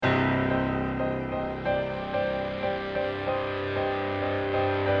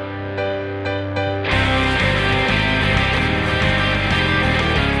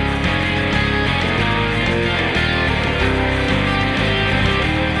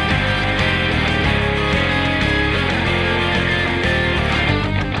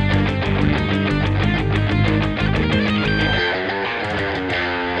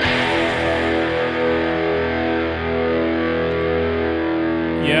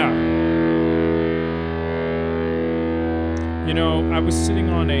Yeah. You know, I was sitting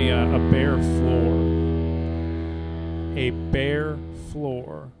on a bare floor. A bare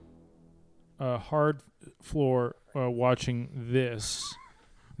floor. A hard floor watching this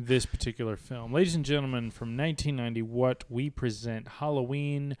particular film. Ladies and gentlemen, from 1990, what we present,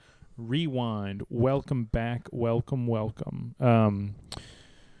 Halloween Rewind. Welcome back. Welcome.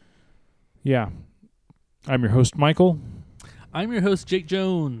 Yeah. I'm your host, Michael. I'm your host, Jake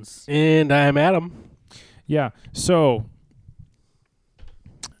Jones. And I'm Adam. Yeah. So,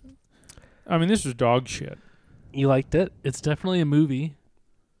 I mean, this was dog shit. You liked it? It's definitely a movie.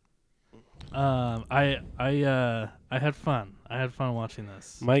 I had fun. I had fun watching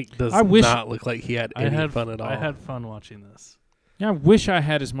this. Mike does I wish- not look like he had any fun at all. I had fun watching this. Yeah, I wish I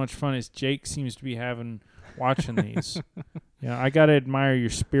had as much fun as Jake seems to be having watching these. Yeah, I got to admire your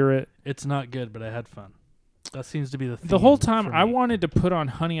spirit. It's not good, but I had fun. That seems to be the theme. The whole time for I me. wanted to put on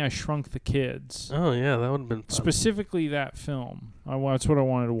Honey, I Shrunk the Kids. Oh, yeah, that would have been fun. Specifically that film. That's what I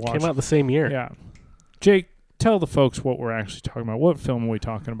wanted to watch. Came out the same year. Yeah. Jake, tell the folks what we're actually talking about. What film are we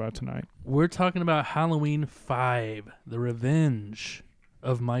talking about tonight? We're talking about Halloween 5, The Revenge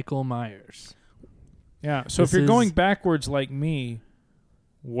of Michael Myers. Yeah, so if This you're going is- backwards like me,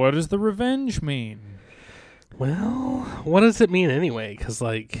 what does the revenge mean? Well, what does it mean anyway? Because,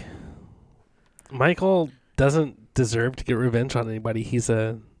 Michael doesn't deserve to get revenge on anybody. He's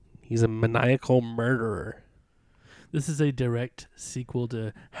a maniacal murderer. This is a direct sequel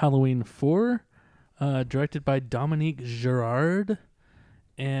to Halloween 4, directed by Dominique Girard.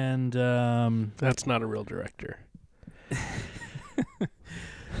 And That's not a real director.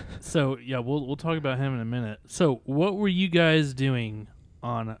 so, yeah, we'll talk about him in a minute. So, what were you guys doing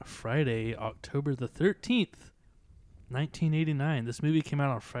on Friday, October the 13th, 1989? This movie came out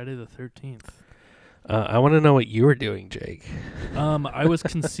on Friday the 13th. I want to know what you were doing, Jake. I was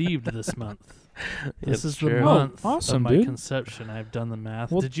conceived this month. This is true. the month Oh, awesome, of my dude. conception. I've done the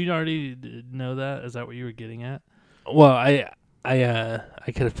math. Well- Did you already know that? Is that what you were getting at? Well, I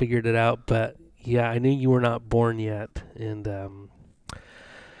could have figured it out, but yeah, I knew you were not born yet, and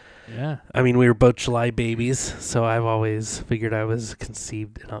Yeah. I mean we were both July babies, so I've always figured I was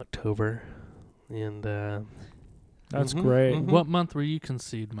conceived in October, and That's mhm, great. mhm. What month were you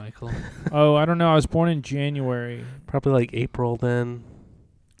conceived, Michael? Oh, I don't know. I was born in January. Probably like April then.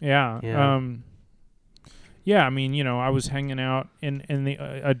 Yeah. Yeah. Yeah, I mean, you know, I was hanging out in the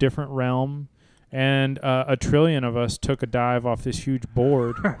a different realm, and a trillion of us took a dive off this huge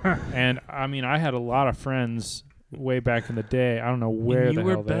board. And I mean, I had a lot of friends way back in the day. I don't know where And you the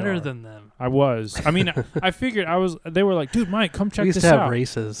were hell they better are. than them. I was. I mean, I figured they were like, dude, Mike, come check We used this to have out.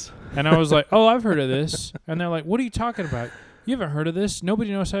 races. And I was like, oh, I've heard of this. And they're like, what are you talking about? You haven't heard of this?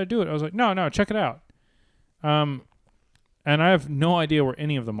 Nobody knows how to do it. I was like, no, check it out. And I have no idea where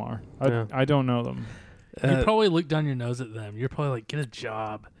any of them are. Yeah. I don't know them. You probably looked down your nose at them. You're probably like, get a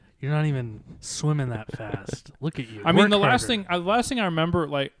job. You're not even swimming that fast. Look at you. I mean, Work the last harder. thing I remember,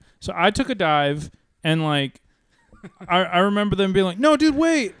 so I took a dive, and I remember them being like, "No, dude,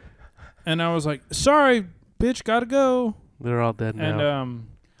 wait," and I was like, "Sorry, bitch, gotta go." They're all dead now. And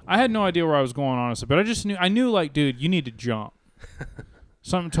I had no idea where I was going, honestly, but I knew, like, dude, you need to jump.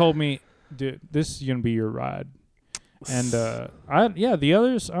 Something told me, dude, this is gonna be your ride. And the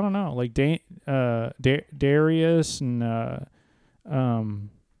others, I don't know, like Darius and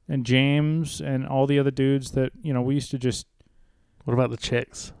James and all the other dudes that, you know, we used to just. What about the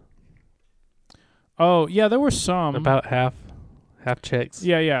chicks? Oh yeah, there were some. About half chicks.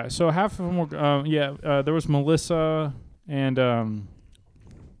 Yeah. So half of them were. There was Melissa and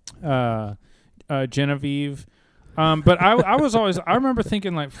Genevieve. But I was always. I remember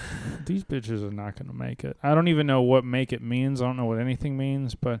thinking like, these bitches are not gonna make it. I don't even know what make it means. I don't know what anything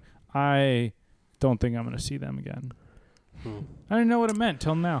means. But I don't think I'm gonna see them again. I didn't know what it meant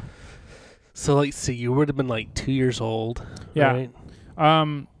till now. So you would have been like 2 years old. Yeah.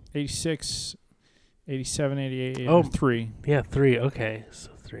 Right? 86, 87, 88, Oh. 3. Yeah, 3. Okay, so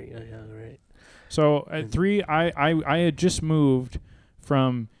 3. Yeah, right. So at 3, I had just moved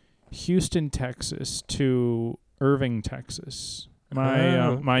from Houston, Texas to Irving, Texas.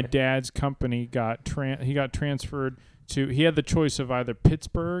 My dad's company got transferred to. He had the choice of either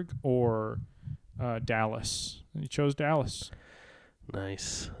Pittsburgh or Dallas. And he chose Dallas.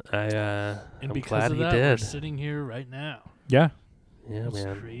 Nice. And I'm because glad of he that, we're did. sitting here right now. Yeah. Yeah, That's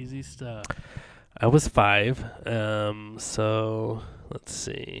man. crazy stuff. I was 5. So let's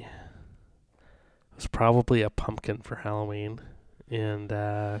see. I was probably a pumpkin for Halloween, and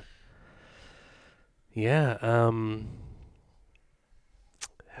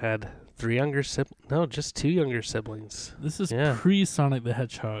had 3 younger siblings. No, just 2 younger siblings. This is Yeah. pre-Sonic the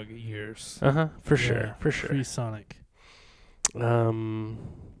Hedgehog years. For Yeah, sure, for sure. Pre-Sonic.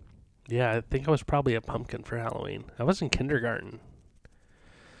 Yeah, I think I was probably a pumpkin for Halloween. I was in kindergarten.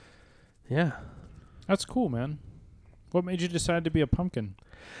 Yeah. That's cool, man. What made you decide to be a pumpkin?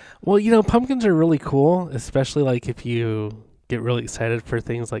 Well, pumpkins are really cool, especially like if you get really excited for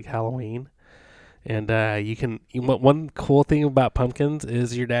things like Halloween. And one cool thing about pumpkins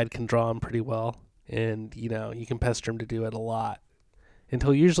is your dad can draw them pretty well. And, you can pester him to do it a lot. And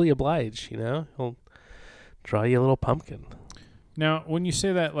he'll usually oblige, He'll draw you a little pumpkin. Now, when you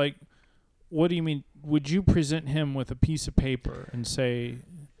say that, like, what do you mean? Would you present him with a piece of paper and say,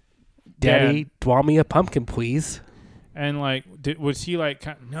 Daddy, Dad, draw me a pumpkin, please? and like, was he like,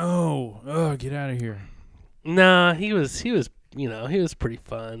 no, get out of here? Nah, he was he was pretty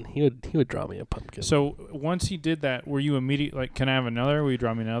fun. He would draw me a pumpkin. So once he did that, were you immediately like, can I have another? Will you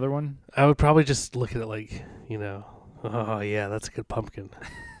draw me another one? I would probably just look at it like, oh yeah, that's a good pumpkin.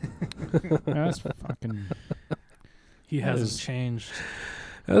 That's fucking. He That hasn't is- changed.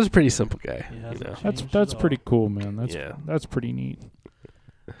 That was a pretty simple guy. He hasn't changed That's at all. pretty cool, man. Yeah. That's pretty neat.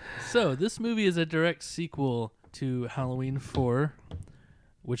 So this movie is a direct sequel to Halloween 4,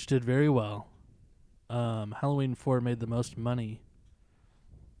 which did very well. Halloween 4 made the most money.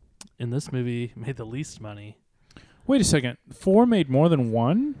 And this movie made the least money. Wait a second. 4 made more than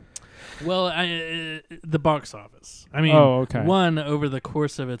 1? Well, the box office. I mean, Oh, okay. 1 over the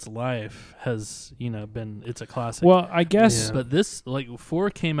course of its life has, it's a classic. Well, I guess. Yeah. But this, 4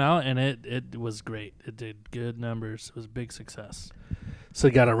 came out and it was great. It did good numbers. It was a big success. So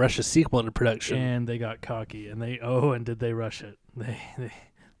he got to rush a sequel into production. And they got cocky and did they rush it?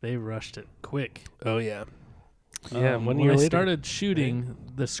 They rushed it quick. Oh yeah. Yeah, 1 when year they later. started shooting,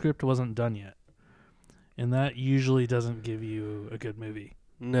 the script wasn't done yet. And that usually doesn't give you a good movie.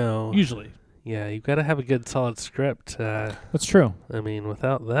 No. Usually. Yeah, you've got to have a good solid script. That's true. I mean,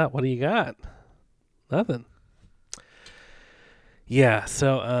 without that, what do you got? Nothing. Yeah,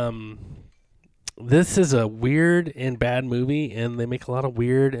 so this is a weird and bad movie, and they make a lot of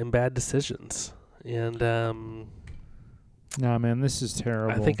weird and bad decisions. And Nah, man, this is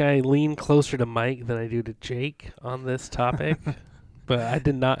terrible. I think I lean closer to Mike than I do to Jake on this topic, but I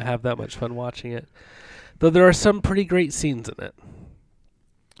did not have that much fun watching it. Though there are some pretty great scenes in it.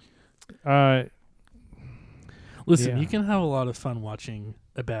 Listen, Yeah. you can have a lot of fun watching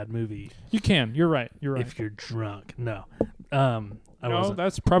a bad movie You can. You're right. You're right. if you're drunk. No. I No, wasn't.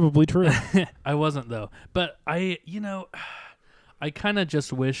 that's probably true. I wasn't though. But I kind of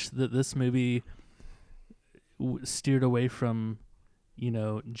just wish that this movie steered away from,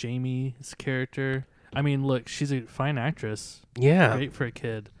 Jamie's character. I mean, look, she's a fine actress, Yeah. great for a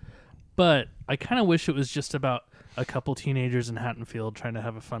kid. But I kind of wish it was just about a couple teenagers in Haddonfield trying to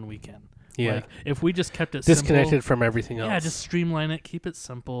have a fun weekend. Yeah. Like, if we just kept it Disconnected simple, from everything else. yeah, just streamline it, keep it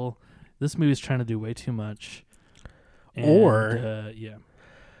simple. This movie's trying to do way too much. Yeah.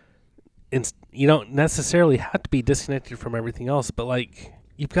 You don't necessarily have to be disconnected from everything else, but like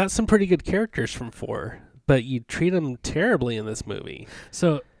you've got some pretty good characters from 4, but you treat them terribly in this movie.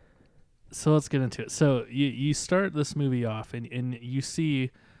 So let's get into it. So you start this movie off and you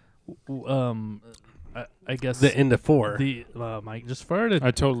see, I guess The end of 4. Mike just farted.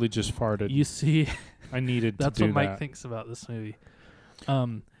 I totally just farted. You see, I needed that's to do what Mike that. thinks about this movie.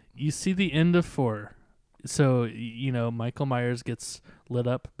 You see the end of 4. So Michael Myers gets lit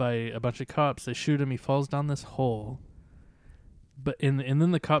up by a bunch of cops. They shoot him. He falls down this hole. And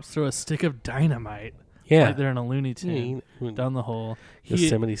then the cops throw a stick of dynamite. Yeah. Like they're in a Looney Tune down the hole.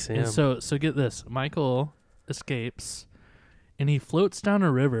 Yosemite Sam. And so get this. Michael escapes and he floats down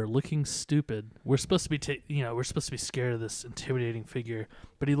a river looking stupid. We're supposed to be we're supposed to be scared of this intimidating figure,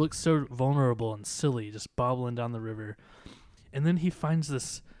 but he looks so vulnerable and silly just bobbling down the river. And then he finds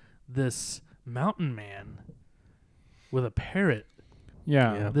this mountain man with a parrot,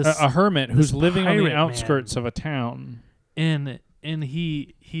 Yeah. This- A hermit who's this living on the pirate outskirts man. of a town. and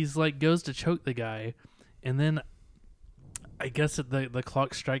he's like goes to choke the guy, and then I guess the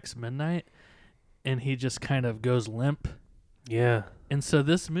clock strikes midnight and he just kind of goes limp. Yeah. And so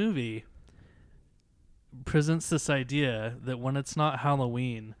this movie presents this idea that when it's not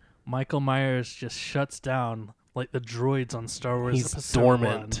Halloween, Michael Myers just shuts down like the droids on Star Wars He's Episode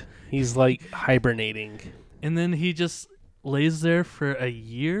dormant. 1. He's like hibernating. And then he just lays there for a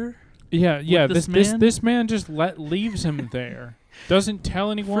year. Yeah, yeah. this This man? man just leaves him there. Doesn't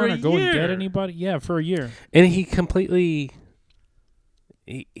tell anyone For a or go and get year. anybody. Yeah, for a year. And he completely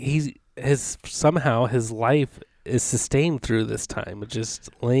somehow his life is sustained through this time, just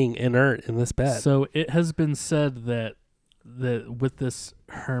laying inert in this bed. So it has been said that with this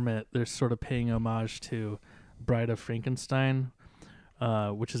hermit. They're sort of paying homage to Bride of Frankenstein,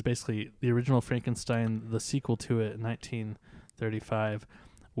 which is basically the original Frankenstein, the sequel to it in 1935,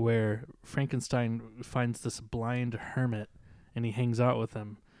 where Frankenstein finds this blind hermit and he hangs out with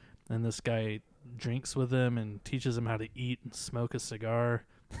him. And this guy drinks with him and teaches him how to eat and smoke a cigar.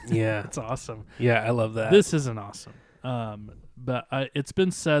 Yeah. It's awesome. Yeah, I love that. This isn't awesome. But it's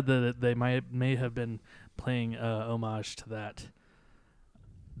been said that they may have been playing homage to that.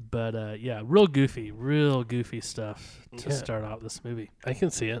 But yeah, real goofy stuff to start out this movie. I can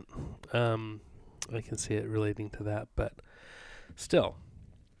see it. I can see it relating to that, but still,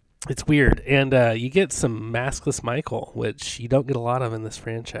 it's weird. And you get some maskless Michael, which you don't get a lot of in this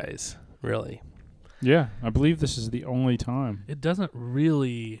franchise, really. Yeah, I believe this is the only time. It doesn't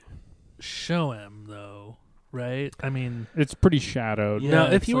really show him though, right? I mean, It's pretty shadowed. Yeah, Now,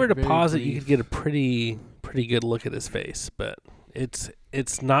 if it's you like were to very pause it, you brief. could get a pretty good look at his face, but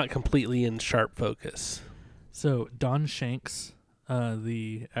it's not completely in sharp focus. so Don Shanks,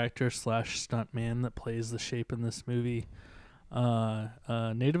 the actor / stuntman that plays the Shape in this movie,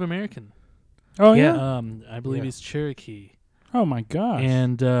 Native American. Oh, Yeah. yeah? I believe Yeah. he's Cherokee. Oh, my gosh.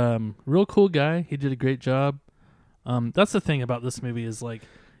 And real cool guy. He did a great job. That's the thing about this movie is like,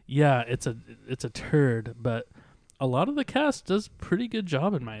 yeah, it's a turd, but a lot of the cast does pretty good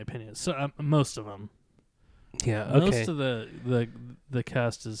job in my opinion. So most of them, Yeah, okay. most of the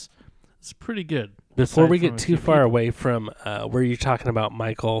cast is pretty good. Before aside we from get a too few far people. away from where you're talking about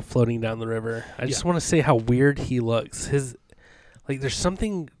Michael floating down the river, I just Yeah. want to say how weird he looks. His there's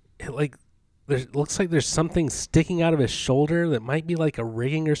something looks like there's something sticking out of his shoulder that might be like a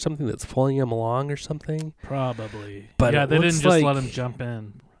rigging or something that's pulling him along or something. Probably, But yeah, it they didn't looks just let like- him jump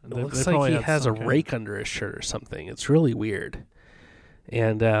in. It They looks probably like he had has a some kind of- rake under his shirt or something. It's really weird.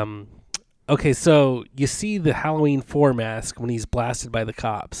 And okay, so you see the Halloween 4 mask when he's blasted by the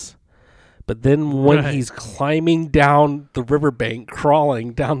cops. But then when Right. he's climbing down the riverbank,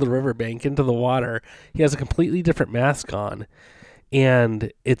 crawling down the riverbank into the water, he has a completely different mask on.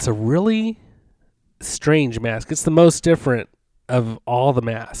 And it's a really strange mask. It's the most different of all the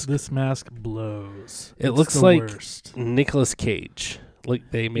masks. This mask blows. It It's looks the like worst. Nicolas Cage.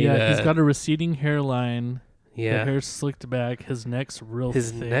 Like they made He's got a receding hairline. The yeah. hair's slicked back. His neck's real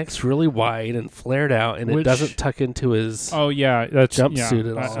His thick. neck's really wide and flared out, and it Which- doesn't tuck into his. Oh, yeah. That's Jumpsuit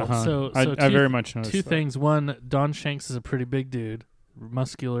yeah, at all. uh-huh. So I two- very much noticed Two that. things. One, Don Shanks is a pretty big dude,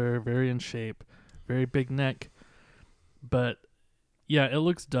 muscular, very in shape, very big neck. But yeah, it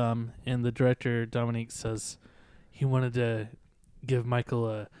looks dumb. And the director Dominique says he wanted to give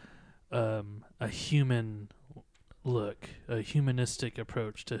Michael a human look, a humanistic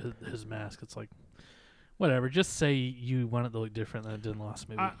approach to his mask. It's like, whatever. Just say you want it to look different than it did in the last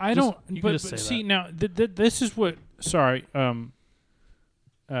movie. I Just- don't. You but can just say see that. now, this is what. Sorry,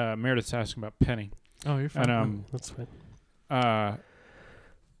 Meredith's asking about Penny, Oh, you're fine. and That's fine.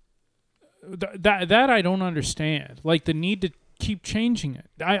 that I don't understand. Like the need to keep changing it.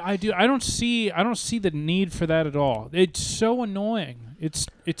 I do. I don't see the need for that at all. It's so annoying. It's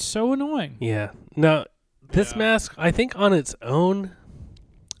so annoying. Yeah. Now, this Yeah. mask, I think on its own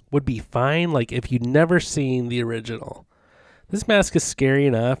would be fine. Like if you'd never seen the original, this mask is scary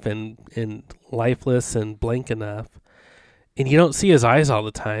enough and lifeless and blank enough, and you don't see his eyes all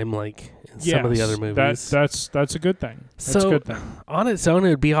the time like in some of the Yes, other movies. That's a good thing. That's So- a good thing. On its own, it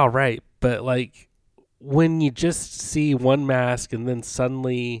would be all right, but like when you just see one mask and then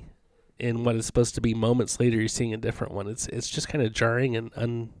suddenly in what is supposed to be moments later you're seeing a different one, it's just kind of jarring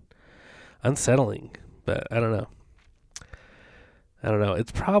and unsettling. But I don't know.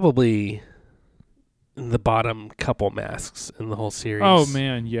 It's probably the bottom couple masks in the whole series. Oh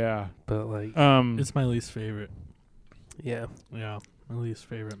man, yeah. But like It's my least favorite. yeah. Yeah, my least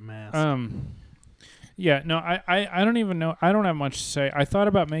favorite mask. Yeah, no, I don't even know. I don't have much to say. I thought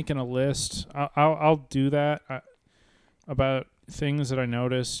about making a list. I'll do that about things that I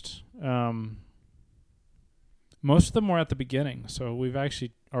noticed. Most of them were at the beginning, so we've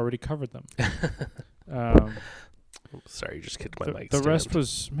actually already covered them. Sorry, you just kicked my mic The stand. rest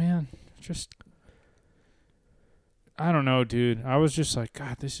was, man, just I don't know, dude. I was just like,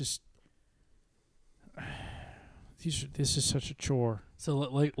 God, this is such a chore. So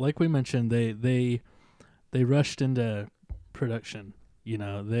like we mentioned, they rushed into production. You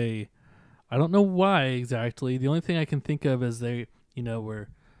know, I don't know why exactly. The only thing I can think of is they, were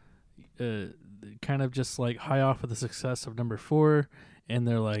kind of just like high off of the success of number 4, and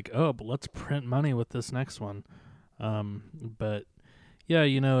they're like, oh, but let's print money with this next one. But yeah,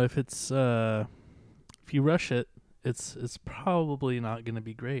 if it's if you rush it, it's probably not going to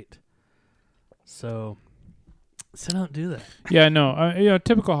be great. So So don't do that. Yeah, no,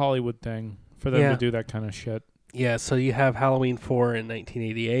 typical Hollywood thing for them Yeah. to do that kind of shit. Yeah, so you have Halloween 4 in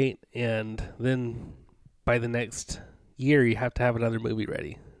 1988, and then by the next year, you have to have another movie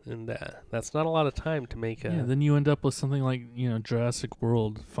ready. And that's not a lot of time to make a... Yeah, then you end up with something like, Jurassic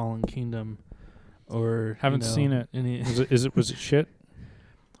World, Fallen Kingdom, or... Haven't seen it. Any, Was it shit?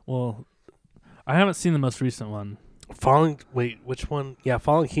 well, I haven't seen the most recent one. Which one? Yeah,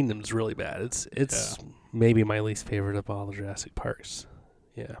 Fallen Kingdom's really bad. It's maybe my least favorite of all the Jurassic Parks.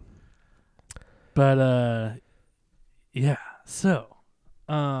 Yeah. But, yeah. So,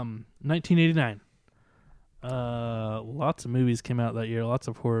 1989. Lots of movies came out that year. Lots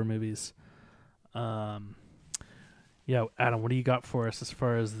of horror movies. Yeah, Adam, what do you got for us as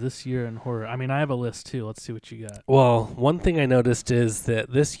far as this year in horror? I mean, I have a list too. Let's see what you got. Well, one thing I noticed is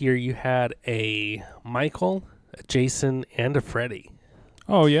that this year you had a Michael, a Jason, and a Freddy.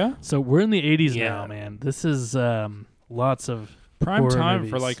 Oh yeah, So we're in the 80s Yeah. now, man. This is lots of prime horror time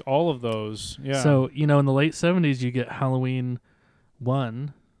movies. for like all of those. Yeah. So, in the late 70s, you get Halloween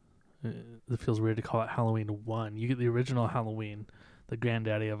 1. It feels weird to call it Halloween 1. You get the original Halloween, the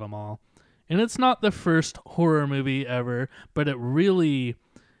granddaddy of them all. And it's not the first horror movie ever, but it really...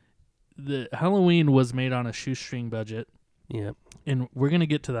 The Halloween was made on a shoestring budget. Yeah. And we're going to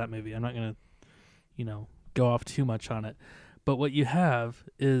get to that movie. I'm not going to, go off too much on it. But what you have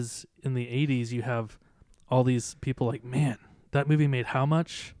is, in the 80s, you have all these people like, man, that movie made how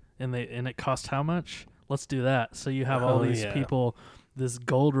much? And it cost how much? Let's do that. So you have all Oh, these yeah. people, this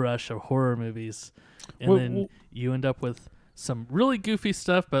gold rush of horror movies. And Well, then well- you end up with some really goofy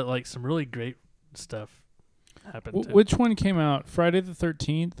stuff, but like some really great stuff happened too. Which one came out? Friday the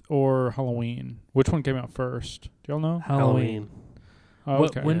 13th or Halloween? Which one came out first? Do y'all know? Halloween. Oh,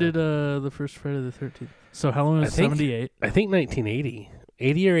 okay. When did the first Friday the 13th? So Halloween was I think- 78. I think 1980.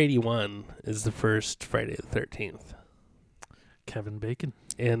 80 or 81 is the first Friday the 13th. Kevin Bacon.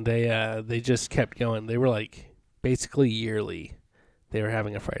 And they just kept going. They were like basically yearly. They were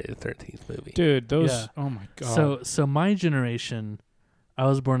having a Friday the 13th movie. Dude, those. Yeah. Oh my god. So my generation, I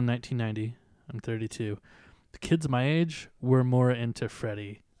was born in 1990. I'm 32. The kids my age were more into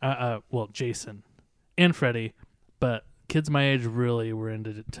Freddy. Jason and Freddy, but kids my age really were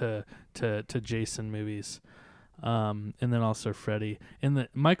into to Jason movies, and then also Freddy. And the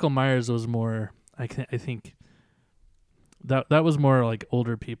Michael Myers was more. I think that was more like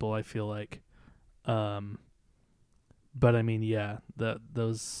older people. I feel like, but I mean, yeah,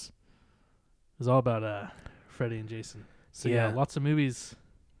 those it was all about Freddy and Jason. So yeah, Yeah. lots of movies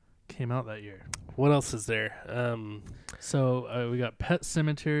came out that year. What else is there? So we got Pet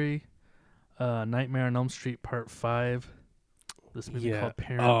Cemetery, Nightmare on Elm Street Part 5. This movie Yeah. called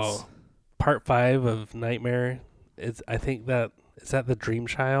Parents. Oh, Part 5 of Nightmare. I think is that the Dream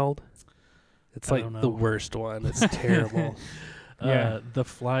Child? It's I like don't the know. worst one. It's terrible. Yeah. The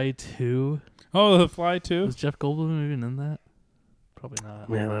Fly 2. Oh, The Fly too. Was Jeff Goldblum even in that? Probably not.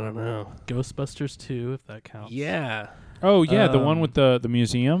 Man, I don't know. Ghostbusters 2, if that counts. Yeah. Oh yeah, the one Um, with the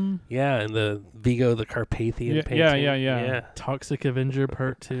museum. Yeah, and the Vigo the Carpathian Yeah, painting. yeah. Toxic Avenger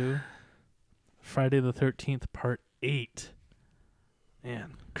Part 2. Friday the 13th Part 8.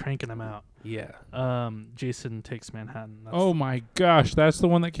 Man, cranking them out. Yeah. Jason Takes Manhattan. That's Oh my gosh, that's the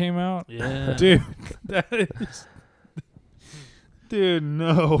one that came out. yeah. Dude, that is. Dude,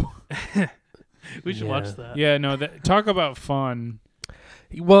 no. We should Yeah. watch that. Yeah, no. Talk about fun.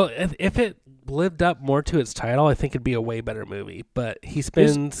 Well, if it lived up more to its title, I think it'd be a way better movie. But he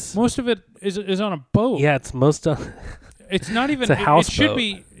spends... Most of it is on a boat. Yeah, it's most of... It's not even. It's a It should houseboat.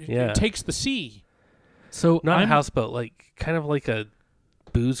 be. Yeah. It takes the sea. So Not I'm, a houseboat, like kind of like a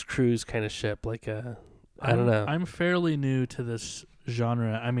booze cruise kind of ship. Like a... I don't know. I'm fairly new to this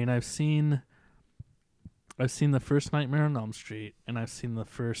genre. I mean, I've seen the first Nightmare on Elm Street, and I've seen the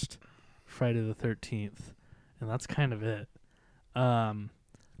first Friday the 13th, and that's kind of it.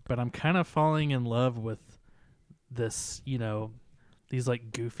 But I'm kind of falling in love with this, these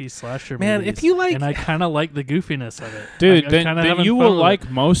like goofy slasher Man, movies. if you like... and I kind of like the goofiness of it, Dude, I'm then kinda having you fun will with it. like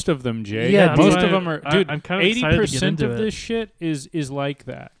most of them, Jay. Yeah, most dude. of them are. Dude, I'm kind of excited to get 80% into of it. this shit is like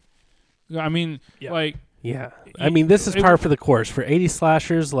that. I mean, Yeah. like. Yeah, I mean, this is par for the course for 80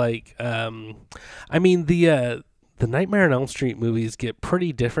 slashers. Like, I mean, the Nightmare on Elm Street movies get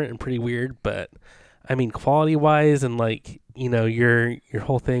pretty different and pretty weird, but I mean, quality wise, and like, your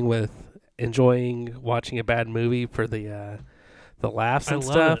whole thing with enjoying watching a bad movie for the laughs I and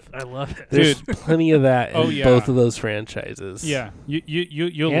love stuff. it. I love it. There's plenty of that in Oh, yeah. both of those franchises. Yeah,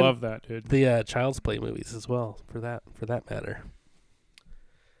 you'll And love that, dude. the Child's Play movies as well. For that matter.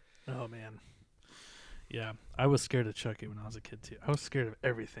 Oh man. Yeah, I was scared of Chucky when I was a kid too. I was scared of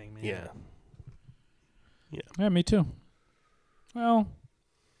everything, man. Yeah. Yeah, me too. Well,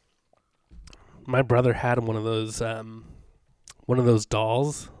 My brother had one of those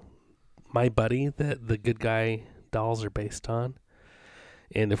dolls. My buddy that the Good Guy dolls are based on.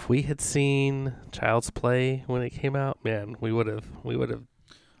 And if we had seen Child's Play when it came out, man, we would have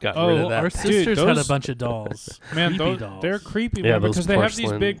gotten rid of that. Our thing. sisters had a those- bunch of dolls. man, Creepy dolls. they're creepy, Yeah, man, those because they have these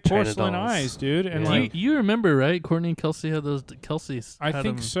porcelain big China porcelain dolls. eyes, dude. And Yeah. like, You remember, right? Courtney and Kelsey had those. Kelsey's. I had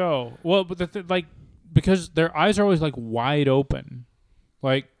think them. so. Well, but like because their eyes are always like wide open.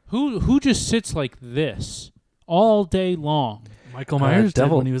 Like who just sits like this all day long? Michael Myers did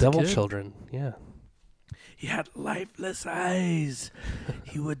Devil when he was a kid. Children. Yeah. He had lifeless eyes.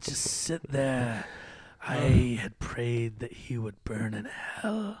 He would just sit there. I had prayed that he would burn in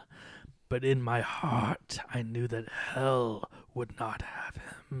hell, but in my heart I knew that hell would not have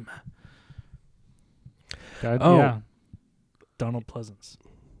him. Oh. Yeah. Donald Pleasance.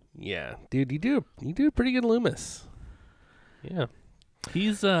 Yeah, dude, you do a pretty good Loomis. Yeah.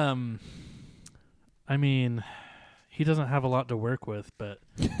 He's I mean, he doesn't have a lot to work with, but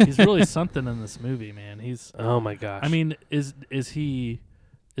he's really something in this movie, man. He's Oh my gosh. I mean, is he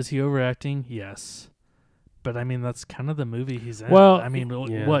overacting? Yes. But I mean, that's kind of the movie he's in. Well, I mean,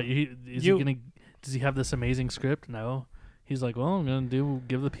 yeah. what does he have this amazing script? No. He's like, well, I'm gonna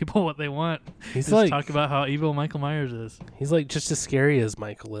give the people what they want. he's Just like talk about how evil Michael Myers is. he's like just as scary as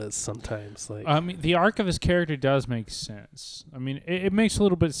Michael is sometimes. Like I mean, the arc of his character does make sense. I mean, it makes a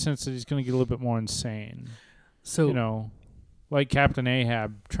little bit of sense that he's going to get a little bit more insane. So You know, like Captain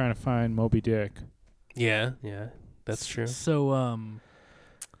Ahab trying to find Moby Dick. yeah, that's true. So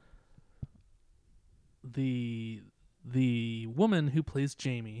the woman who plays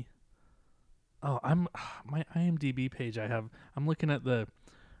Jamie. Oh, my IMDb page. I'm looking at the.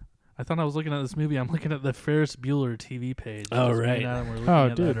 I thought I was looking at this movie. I'm looking at the Ferris Bueller TV page. Oh, 'cause me right. and Adam were looking Oh,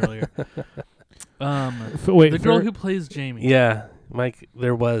 at dude. that earlier. Wait, The girl who plays Jamie. Yeah, Mike,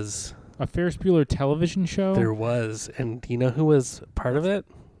 there was, a Ferris Bueller television show? and do you know who was part of it?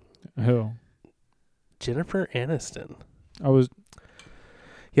 Who? Jennifer Aniston. I was.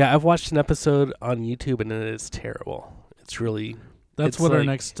 Yeah, I've watched an episode on YouTube and it is terrible. It's really, That's it's what our like-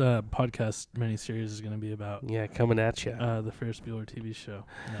 next podcast miniseries is going to be about. yeah, coming at you. The Ferris Bueller TV show.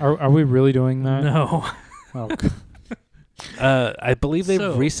 No. Are we really doing that? No. Oh, I believe they've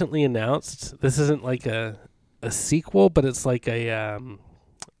So- recently announced this isn't like a sequel, but it's like a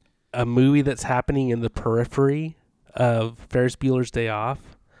movie that's happening in the periphery of Ferris Bueller's Day Off,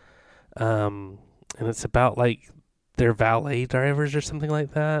 and it's about like their valet drivers or something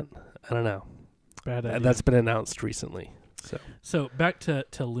like that. I don't know. Bad idea. That's been announced recently. So back to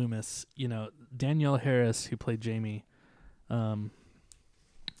Loomis, Danielle Harris, who played Jamie,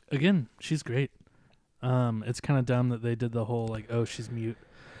 again, she's great. It's kind of dumb that they did the whole like, oh, she's mute.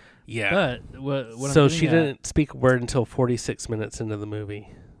 Yeah. But what So I'm she getting at- didn't speak a word until 46 minutes into the movie.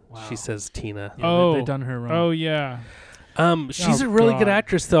 Wow. She says Tina. Yeah, Oh. they done her wrong. oh yeah. She's Oh, a really good God.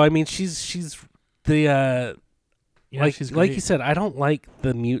 actress, though. I mean, she's the yeah, like she's like great. you said. I don't like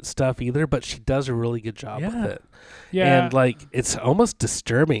the mute stuff either, but she does a really good job Yeah. with it. Yeah. And like, it's almost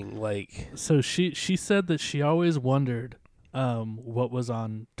disturbing. Like, So she said that she always wondered what was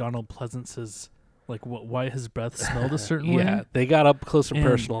on Donald Pleasance's, like why his breath smelled a certain way. yeah, they got up close and And-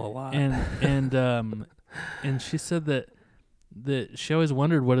 personal a lot. And she said that she always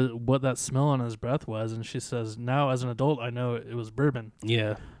wondered what that smell on his breath was, and she says now as an adult I know it was bourbon,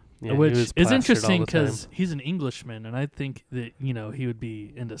 yeah, he which was is plastered all interesting the time. because he's an Englishman, and I think that he would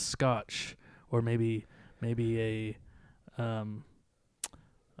be into Scotch or maybe a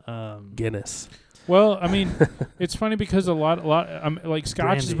Guinness. Well, I mean, it's funny because a lot, like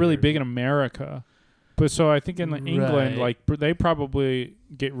Scotch is Brandy really or- big in America, but so I think in England, Right. like they probably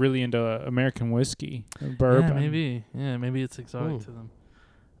get really into American whiskey and bourbon. maybe it's exotic Ooh. to them.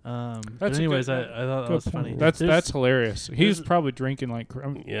 But That's a anyways, good- I thought that Good was point. funny. That's There's- hilarious. He's there's- probably drinking like.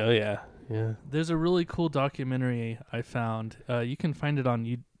 Yeah. There's a really cool documentary I found. You can find it on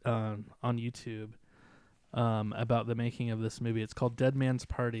YouTube about the making of this movie. It's called Dead Man's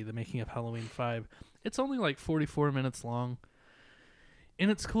Party: The Making of Halloween 5. It's only like 44 minutes long,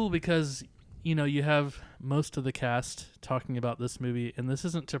 and it's cool because you have most of the cast talking about this movie, and this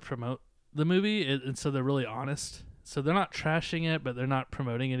isn't to promote the movie, and so they're really honest. So they're not trashing it, but they're not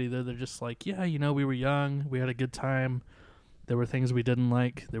promoting it either. They're just like, yeah, we were young, we had a good time. There were things we didn't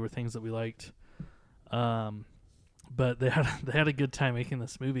like. There were things that we liked. But they had a good time making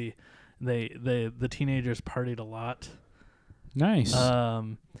this movie. The teenagers partied a lot. Nice.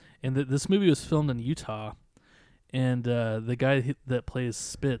 And this movie was filmed in Utah. And the guy that plays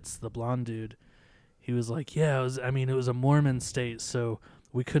Spitz, the blonde dude, he was like, yeah, it was a Mormon state, so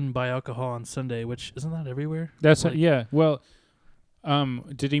we couldn't buy alcohol on Sunday, which isn't that everywhere? That's Like- yeah. Well,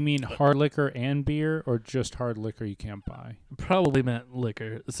 did he mean hard liquor and beer, or just hard liquor you can't buy? Probably meant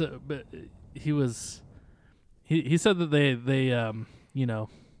liquor. So, but he said that they you know,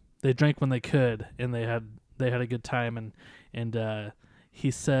 they drank when they could, and they had a good time, and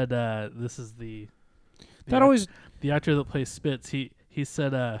he said this is the actor that plays Spitz. He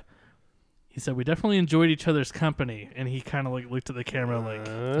said we definitely enjoyed each other's company, and he kind of like looked at the camera like.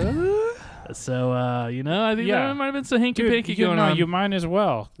 So I think there might have been some hanky panky going on. You might as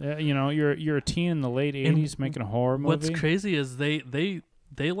well. You're a teen in the late '80s making a horror movie. What's crazy is they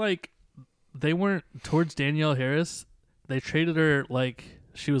weren't towards Danielle Harris. They treated her like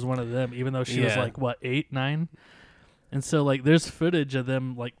she was one of them, even though she was like 8, 9. And so like there's footage of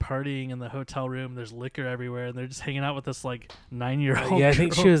them like partying in the hotel room. There's liquor everywhere, and they're just hanging out with this like 9-year-old. Yeah, I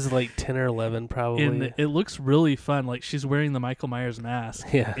think she was like 10 or 11 probably. And it looks really fun. Like she's wearing the Michael Myers mask.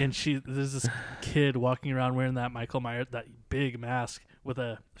 Yeah. And there's this kid walking around wearing that Michael Myers, that big mask with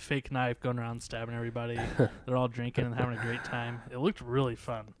a fake knife, going around stabbing everybody. They're all drinking and having a great time. It looked really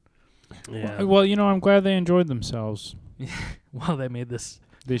fun. Yeah. Well, I'm glad they enjoyed themselves. While they made this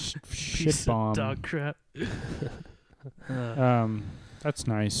Shit piece bomb. of dog crap. That's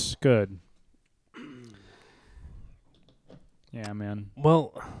nice. Good. Yeah, man.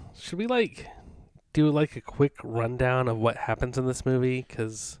 Well, should we do a quick rundown of what happens in this movie?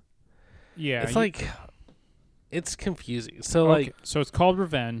 Because Yeah, it's it's confusing. So so it's called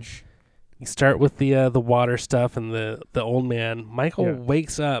Revenge. you start with the water stuff and the old man. Michael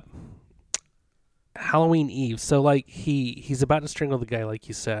wakes up Halloween Eve. So he's about to strangle the guy, like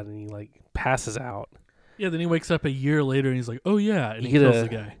you said, and he passes out. Yeah, then he wakes up a year later and he's like, oh yeah, and he kills the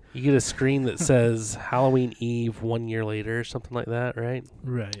guy. You get a screen that says Halloween Eve 1 year later or something like that, right?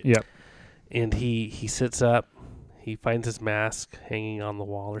 Right. Yep. And he sits up, he finds his mask hanging on the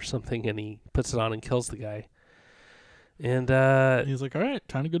wall or something, and he puts it on and kills the guy. And he's like, all right,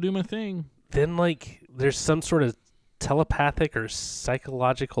 time to go do my thing. then there's some sort of telepathic or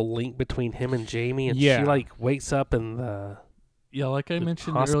psychological link between him and Jamie, and she wakes up in the like I the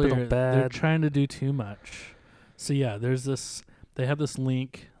mentioned hospital earlier, they're bed. trying to do too much. So yeah, there's this. They have this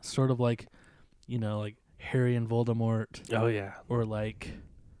link, sort of like Harry and Voldemort, Oh yeah. or like.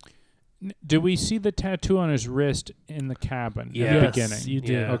 Do we see the tattoo on his wrist in the cabin at Yes, the beginning? You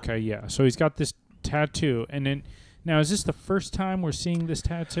do. Yeah. Okay, yeah. So he's got this tattoo, and then now is this the first time we're seeing this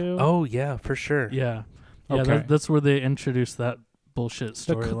tattoo? Oh yeah, for sure. Yeah. Okay. That's where they introduced that bullshit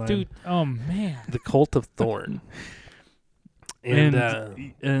storyline. Dude, oh man. The Cult of Thorn.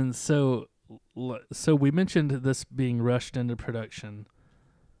 And so we mentioned this being rushed into production,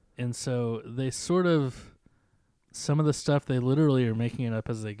 and so they sort of, some of the stuff they literally are making it up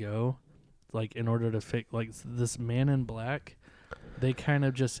as they go, like in order to fix this Man in Black. They kind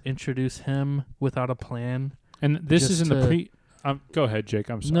of just introduce him without a plan. And this Just is in the to- pre. Go ahead, Jake.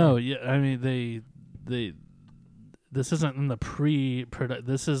 I'm sorry. No, yeah, I mean they this isn't in the pre-production.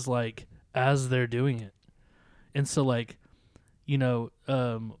 This is as they're doing it, and so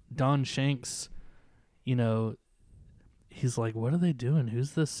Don Shanks, he's like, what are they doing?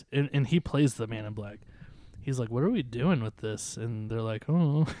 Who's this? And he plays the Man in Black. He's like, what are we doing with this? And they're like,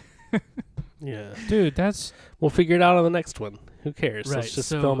 oh. Yeah. Dude, that's We'll figure it out on the next one. Who cares? Right, Let's just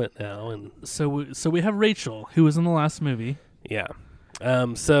so- film it now. And So we have Rachel, who was in the last movie. yeah.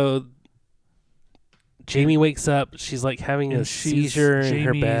 So Jamie wakes up. She's having a And she's seizure in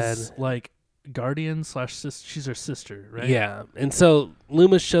her bed. Jamie's, guardian / she's her sister, right? Yeah. And so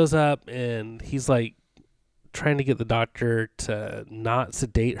Loomis shows up and he's trying to get the doctor to not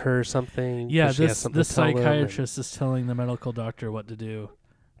sedate her or something. Yeah, 'cause she has something this to tell him, and- psychiatrist is telling the medical doctor what to do.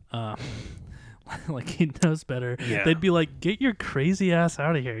 He knows better. Yeah. They'd be like, get your crazy ass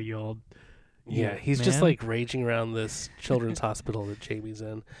out of here, you old. Yeah, he's just man. raging around this children's hospital that Jamie's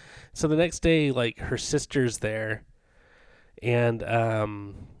in. So the next day, her sister's there, and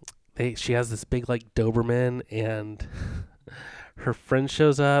she has this big Doberman, and her friend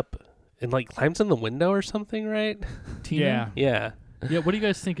shows up and climbs in the window or something, right? Tina? Yeah. Yeah, what do you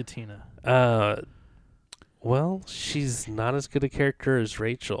guys think of Tina? Well, she's not as good a character as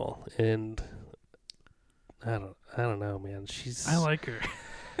Rachel, and I don't know, man. I like her.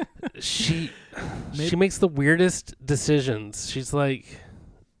 She makes the weirdest decisions. She's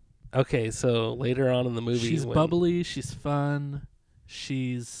okay, so later on in the movie, She's when bubbly. She's fun.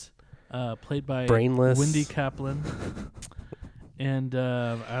 She's played by brainless. Wendy Kaplan. And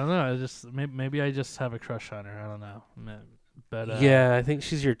I don't know. I just maybe I just have a crush on her. I don't know. But yeah, I think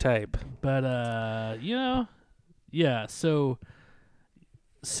she's your type. But yeah.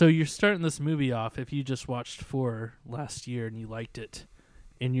 So you're starting this movie off. If you just watched 4 last year and you liked it,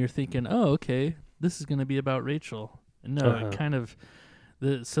 and you're thinking, oh, okay, this is going to be about Rachel. No, it kind of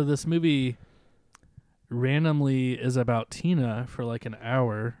so this movie randomly is about Tina for like an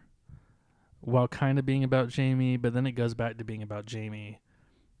hour while kind of being about Jamie, but then it goes back to being about Jamie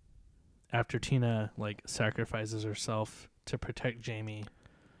after Tina like sacrifices herself to protect Jamie.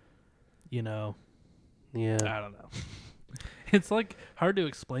 You know, Yeah. I don't know. It's like hard to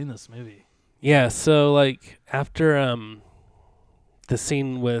explain this movie. Yeah, so like after the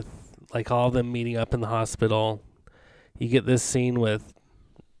scene with like all of them meeting up in the hospital, you get this scene with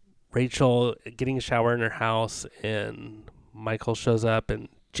Rachel getting a shower in her house, and Michael shows up, and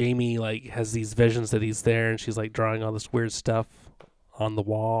Jamie like has these visions that he's there, and she's like drawing all this weird stuff on the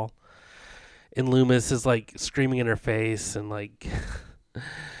wall, and Loomis is like screaming in her face, and like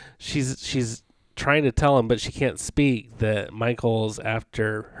she's trying to tell him, but she can't speak, that Michael's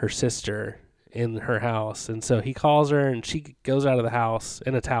after her sister in her house. And so he calls her, and she goes out of the house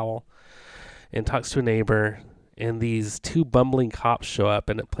in a towel and talks to a neighbor, and these two bumbling cops show up,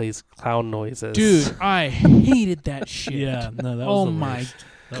 and it plays clown noises. Dude, I hated that shit. Yeah, no, that was Oh the my worst.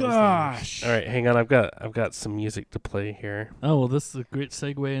 That was the worst. gosh. All right, hang on. I've got some music to play here. Oh, well, this is a great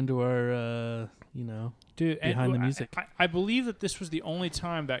segue into our, Dude, behind the music. I believe that this was the only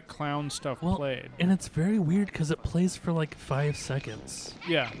time that clown stuff Well, played. and it's very weird because it plays for like 5 seconds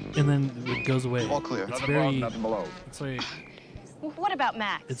Yeah. and then it goes away. All clear. It's Nothing very, above, nothing below. it's like, What about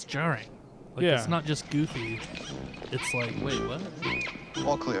Max? it's jarring. Like, Yeah. it's not just goofy. It's like, wait, what?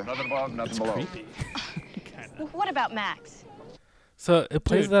 All clear. Nothing above, nothing It's below. creepy. Kinda. What about Max? So it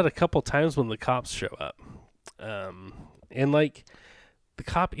plays Dude. that a couple times when the cops show up. And like the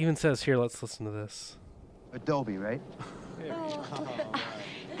cop even says, here, let's listen to this. Adobe, right?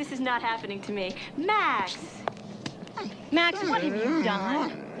 This is not happening to me. Max! Max, what have you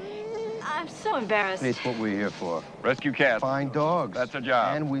done? I'm so embarrassed. It's what we're here for. Rescue cats. Find dogs. That's a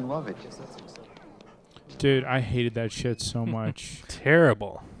job. And we love it. Dude, I hated that shit so much.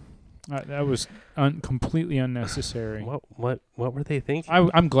 Terrible. That was completely unnecessary. What were they thinking?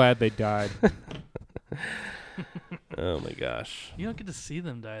 I'm glad they died. Oh my gosh. You don't get to see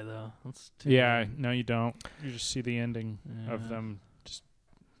them die, though. That's too Yeah, bad. no, you don't. You just see the ending of Yeah. them just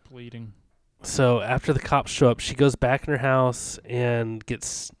bleeding. So after the cops show up, she goes back in her house and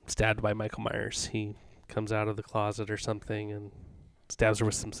gets stabbed by Michael Myers. He comes out of the closet or something and stabs her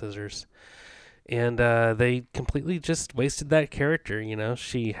with some scissors. And they completely just wasted that character, you know.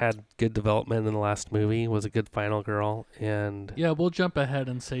 She had good development in the last movie, was a good final girl, and Yeah, we'll jump ahead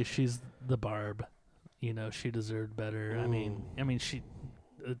and say she's the Barb. You know, she deserved better. I mean,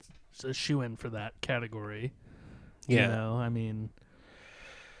 it's a shoo-in for that category. yeah, You know, I mean,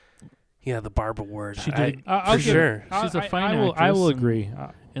 yeah, the Barb Award. She did- I'll for give- sure. She's a fine I will actress and- agree.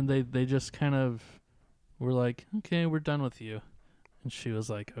 and they just kind of were like, okay, we're done with you. And she was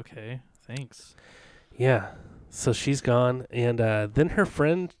like, okay, thanks. Yeah. So she's gone, and then her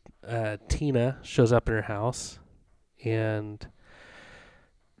friend Tina shows up in her house and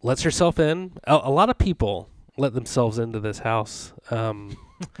lets herself in. A lot of people let themselves into this house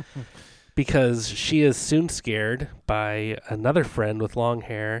because she is soon scared by another friend with long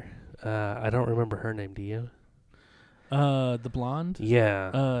hair. I don't remember her name. Do you? The blonde?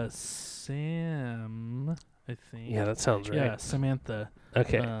 Yeah. Sam, I think. Yeah, that sounds right. Yeah, Samantha.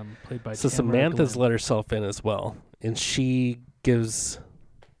 Okay. Played by So Tamara Samantha's Glenn. let herself in as well, and she gives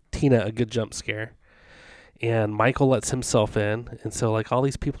Tina a good jump scare. And Michael lets himself in, and so like all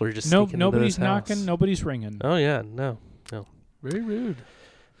these people are just sneaking nobody's into this knocking, house. nobody's ringing. Oh yeah, no, Very rude.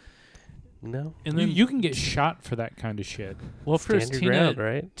 no. And then You can get shot for that kind of shit. well, Stand first your Tina, ground,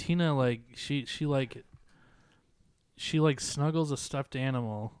 right? Tina like she snuggles a stuffed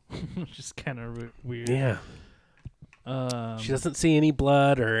animal, which is kind of weird. Yeah. She doesn't see any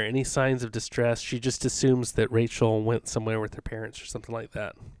blood or any signs of distress. She just assumes that Rachel went somewhere with her parents or something like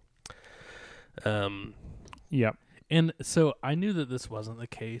that. Yep. And so I knew that this wasn't the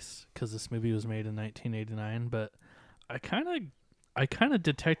case because this movie was made in 1989, but I kind of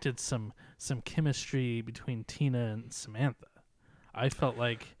detected some chemistry between Tina and Samantha. I felt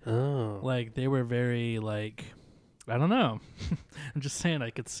like they were very like, I don't know. I'm just saying I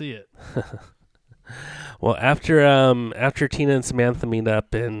could see it. Well, after Tina and Samantha meet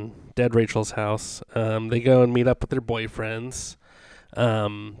up in Dead Rachel's house, they go and meet up with their boyfriends.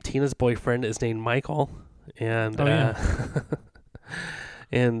 Tina's boyfriend is named Michael, and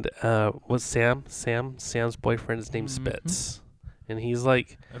and what's Sam's boyfriend is named Spitz, and he's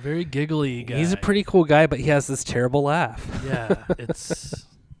like A very giggly guy. he's a pretty cool guy, but he has this terrible laugh. Yeah, it's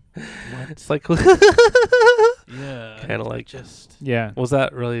what? It's like Yeah. Kinda like- just. Yeah. Was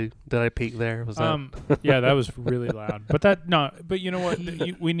that really? Did I peek there? Was that? Yeah, that was really loud. But you know what?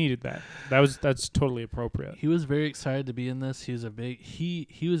 We needed that. That's totally appropriate. He was very excited to be in this. He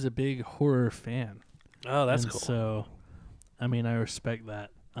was a big horror fan. Oh, that's And cool. So, I mean, I respect that.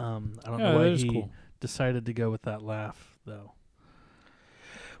 I don't Yeah, know why that is he cool. decided to go with that laugh, though.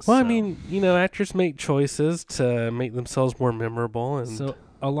 Well, I So- mean, actors make choices to make themselves more memorable, and So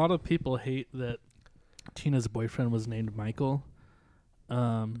a lot of people hate that Tina's boyfriend was named Michael.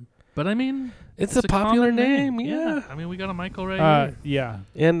 But I mean, it's a popular common name. Yeah. I mean, we got a Michael right here. Yeah.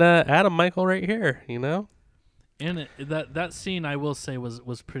 And Adam Michael right here. And that scene, I will say,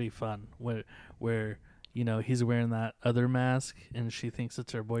 was pretty fun. Where he's wearing that other mask and she thinks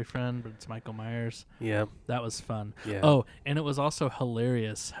it's her boyfriend, but it's Michael Myers. Yeah. That was fun. Yeah. Oh, and it was also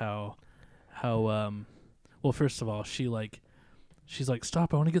hilarious how well, first of all, she's like,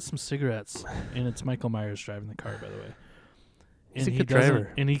 stop, I want to get some cigarettes. And it's Michael Myers driving the car, by the way. He's And a he good doesn't-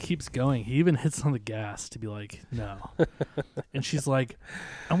 driver. And he keeps going. He even hits on the gas to be like, no. And she's like,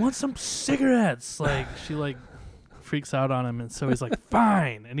 I want some cigarettes. Like, she freaks out on him, and so he's like,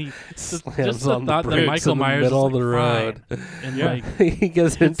 fine. And he Slams just the on the thought that brakes Michael in the Myers middle is of the like, road. fine. And Yeah. like He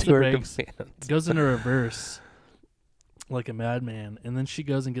goes hits into the her brakes, demands. goes into reverse like a madman, and then she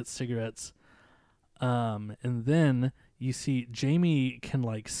goes and gets cigarettes. And then you see Jamie can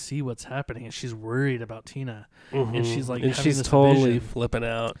see what's happening, and she's worried about Tina, and she's like, and having she's this totally vision. flipping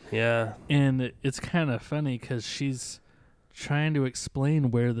out. Yeah. And it's kind of funny because she's trying to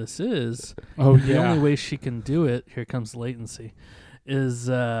explain where this is. Oh The only way she can do it, here comes latency, is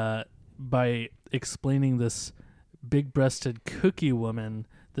by explaining this big-breasted cookie woman,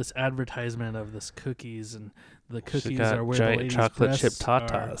 this advertisement of this cookies, and the She's cookies got are where giant the ladies' chocolate chip breasts are.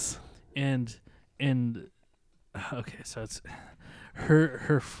 tatas. And okay, so it's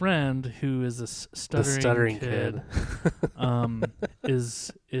her friend who is a The stuttering kid.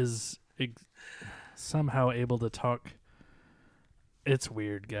 is somehow able to talk. It's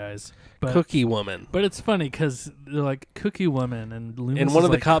weird, guys. But Cookie woman. but it's funny because they're like Cookie Woman, and Loomis And one is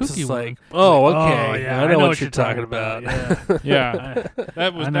of the like, cops Cookie is Woman. like, "Oh, okay, Oh, yeah, I know what you're talking about." Yeah. Yeah.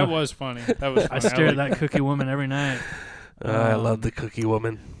 That I know. was funny. That was funny. I stare at like that Cookie Woman every night. I love the Cookie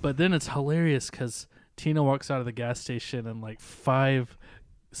woman. But then it's hilarious because Tina walks out of the gas station and 5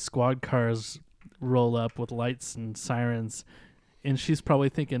 squad cars roll up with lights and sirens. And she's probably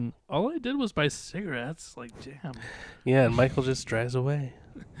thinking, all I did was buy cigarettes. Like, damn. Yeah, and Michael just drives away.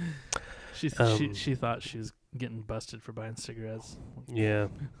 She thought she was getting busted for buying cigarettes. Yeah.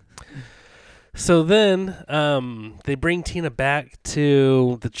 So then they bring Tina back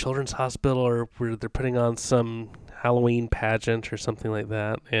to the children's hospital, or where they're putting on some Halloween pageant or something like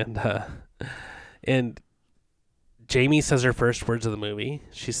that. And Jamie says her first words of the movie.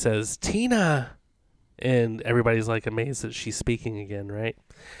 She says, "Tina." And everybody's amazed that she's speaking again, right?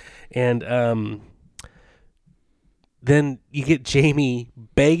 And then you get Jamie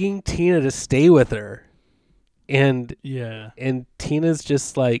begging Tina to stay with her. And Tina's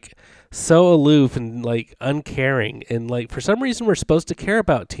just so aloof and uncaring, and for some reason we're supposed to care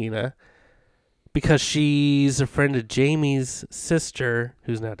about Tina because she's a friend of Jamie's sister,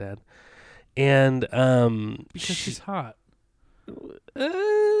 who's now dead, and Because she's hot.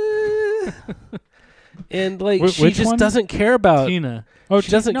 and she which just one? doesn't care about Tina.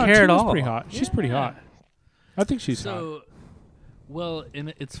 she doesn't care at Tina's all. Pretty hot. She's pretty hot. I think she's hot. So, well,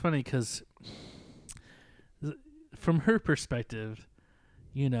 and it's funny because from her perspective,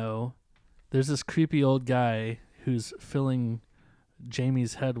 there's this creepy old guy who's filling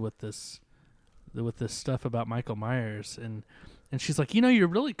Jamie's head with this stuff about Michael Myers, and she's like, you're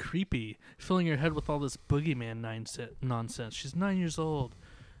really creepy, filling your head with all this boogeyman nonsense. She's 9 years old,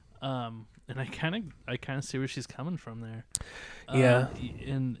 and I kind of see where she's coming from there. Yeah.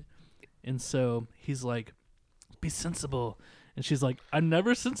 And so he's like, be sensible. And she's like, I'm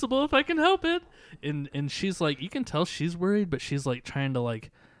never sensible if I can help it. And she's like, you can tell she's worried, but she's trying to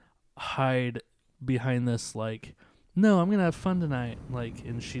hide behind this no, I'm gonna have fun tonight.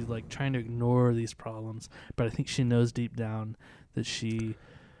 And she's trying to ignore these problems. But I think she knows deep down that she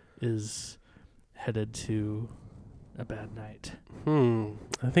is headed to a bad night.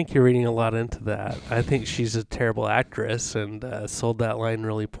 I think you're reading a lot into that. I think she's a terrible actress and sold that line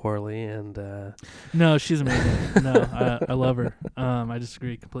really poorly. And No, she's amazing. No, I love her. I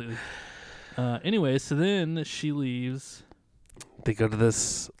disagree completely. Anyway, so then she leaves. they go to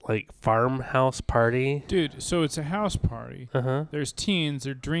this farmhouse party. Dude, so it's a house party. Uh-huh. There's teens.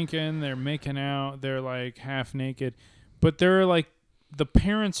 They're drinking. They're making out. They're half naked. But there are the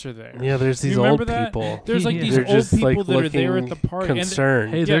parents are there. Yeah, there's these You old remember that? people. There's like Yeah. these They're old just, people like, that are there at the looking party.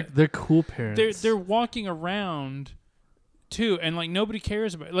 concerned. Hey, Yeah. they're cool parents. They're walking around too, and like nobody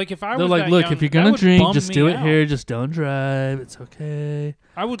cares about. Like if I They're was like, that look, young, if you're that gonna would drink, bum just me do it out. here. Just don't drive. It's okay.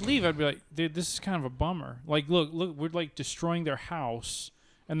 I would leave. I'd be like, dude, this is kind of a bummer. Like, look, we're like destroying their house,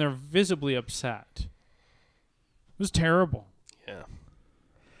 and they're visibly upset. It was terrible. Yeah.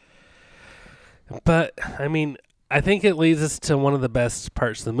 But I mean, I think it leads us to one of the best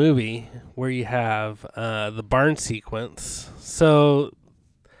parts of the movie, where you have the barn sequence. So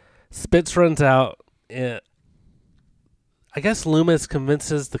Spitz runs out. I guess Loomis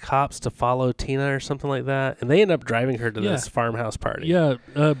convinces the cops to follow Tina or something like that, and they end up driving her to Yeah. this farmhouse party. Yeah,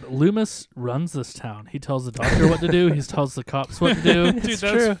 Loomis runs this town. He tells the doctor what to do. He tells the cops what to do. Dude,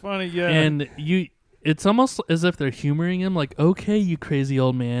 that's funny. Yeah. And it's almost as if they're humoring him, like, okay, you crazy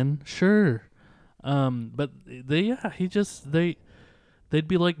old man, sure. But they'd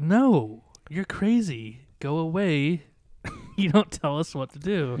be like, no, you're crazy. Go away. You don't tell us what to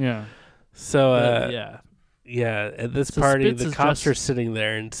do. yeah. So But, yeah. yeah, at this So party, Spitz the is cops dressed- are sitting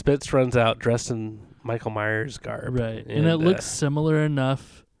there, and Spitz runs out dressed in Michael Myers garb. Right. And it looks similar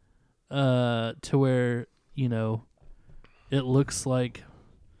enough to where, it looks like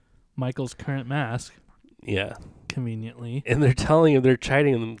Michael's current mask, yeah. conveniently. And they're telling him, they're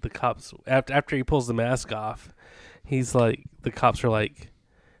chiding him, the cops, after he pulls the mask off. He's like, the cops are like,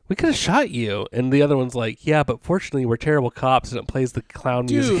 we could have shot you. And the other one's like, yeah, but fortunately we're terrible cops, and it plays the clown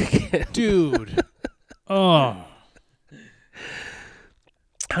music again. Dude. Oh.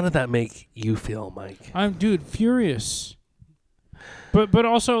 How did that make you feel, Mike? I'm furious. But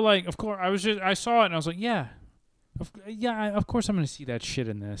also like, of course, I saw it and I was like, yeah. Of course I'm going to see that shit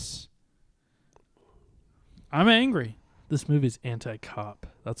in this. I'm angry. This movie's anti-cop.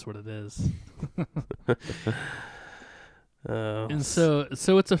 That's what it is. And so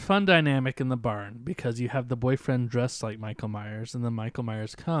it's a fun dynamic in the barn because you have the boyfriend dressed like Michael Myers, and then Michael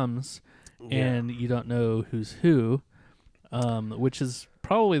Myers comes, and you don't know who's who, which is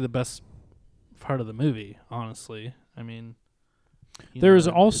probably the best part of the movie, honestly. I mean, There is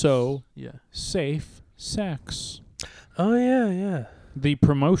also yeah. safe sex. Oh, yeah. The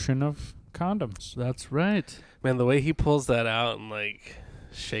promotion of condoms. That's right. Man, the way he pulls that out and, like,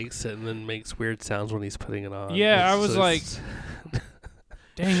 shakes it and then makes weird sounds when he's putting it on. Yeah, I was like,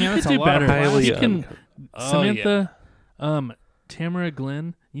 dang, yeah, that's a do lot better. of highly You can, Oh, yeah. Samantha, Tamara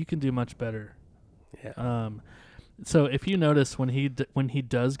Glenn, you can do much better. Yeah. So if you notice when he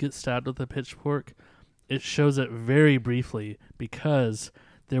does get stabbed with a pitchfork, it shows it very briefly because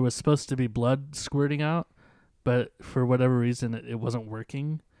there was supposed to be blood squirting out, but for whatever reason it wasn't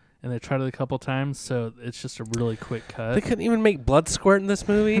working, and they tried it a couple times, so it's just a really quick cut. They couldn't even make blood squirt in this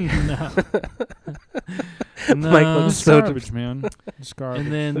movie? No. Mike looks It's so garbage, man. It's garbage.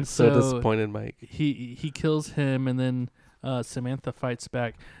 And then so disappointed, Mike. he kills him, and then Samantha fights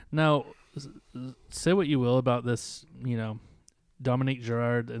back. Now, say what you will about this, Dominique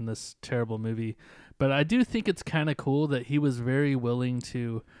Girard in this terrible movie, but I do think it's kind of cool that he was very willing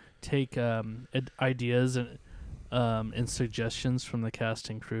to take ideas and suggestions from the cast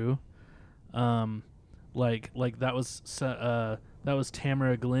and crew. Like that was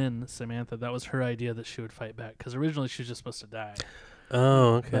Tamara Glenn, Samantha. That was her idea that she would fight back because originally she was just supposed to die.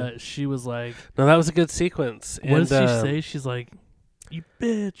 Oh, okay. But she was like, No, that was a good sequence. what And, does she say? She's like, "You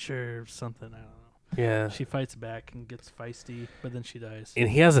bitch" or something. I don't know. Yeah. She fights back and gets feisty, but then she dies. And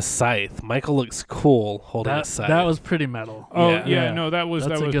he has a scythe. Michael looks cool holding a scythe. That was pretty metal. oh Yeah. yeah, no, that was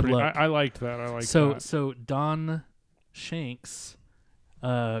That's a good pretty, look. I liked that. I liked that. So Don Shanks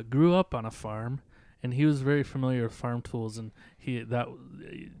grew up on a farm, and he was very familiar with farm tools, and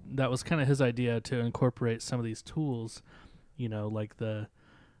that was kind of his idea to incorporate some of these tools, like the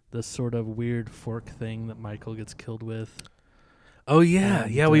sort of weird fork thing that Michael gets killed with. Oh, yeah.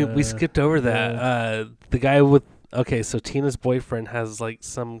 And, Yeah, we skipped over that. The guy with... Okay, so Tina's boyfriend has, like,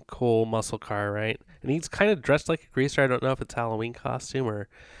 some cool muscle car, right? And he's kind of dressed like a greaser. I don't know if it's a Halloween costume or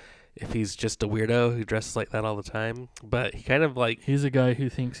if he's just a weirdo who dresses like that all the time. But he kind of, like... He's a guy who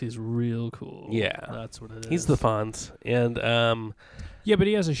thinks he's real cool. Yeah. That's what it is. He's the Fonz. And yeah, but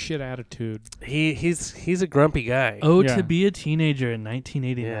he has a shit attitude. he's a grumpy guy. Oh, Yeah. to be a teenager in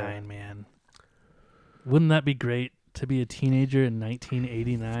 1989, man. Wouldn't that be great to be a teenager in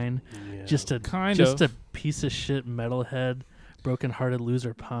 1989? Yeah. Just Kind just of. a piece of shit metalhead, broken-hearted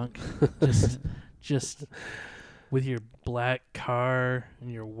loser punk. just with your black car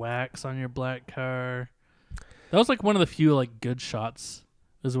and your wax on your black car. That was like one of the few like good shots.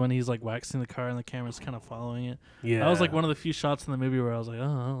 Is when he's like waxing the car and the camera's kind of following it. Yeah. That was like one of the few shots in the movie where I was like,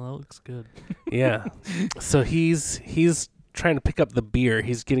 oh, that looks good. Yeah. So he's trying to pick up the beer.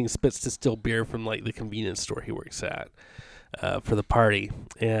 He's getting Spitz to steal beer from like the convenience store he works at for the party,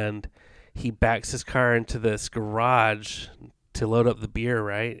 and he backs his car into this garage to load up the beer,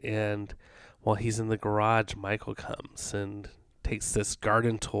 right? And while he's in the garage, Michael comes and takes this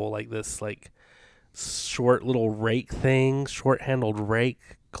garden tool, like this like short little rake thing, short-handled rake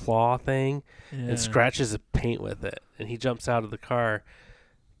claw thing, and scratches the paint with it. And he jumps out of the car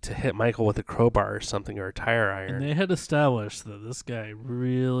to hit Michael with a crowbar or something, or a tire iron. And they had established that this guy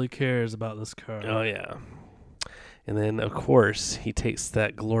really cares about this car. Oh, yeah. And then, of course, he takes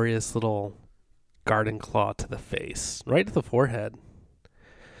that glorious little garden claw to the face, right to the forehead.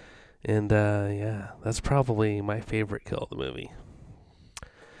 And, yeah, that's probably my favorite kill of the movie.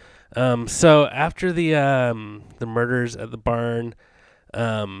 So after the murders at the barn,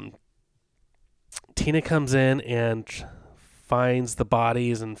 Tina comes in and finds the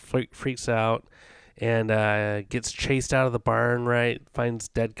bodies and freaks out, and gets chased out of the barn, right? Finds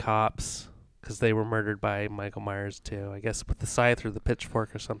dead cops because they were murdered by Michael Myers too, I guess, with the scythe or the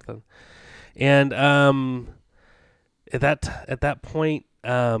pitchfork or something. And at that point,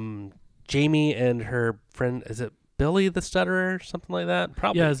 Jamie and her friend, is it Billy the Stutterer or something like that?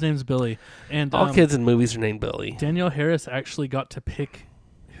 Probably. Yeah, his name's Billy. And all kids in movies are named Billy. Danielle Harris actually got to pick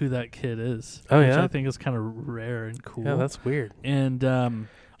who that kid is. Oh, which yeah? I think is kind of rare and cool. Yeah, that's weird. And I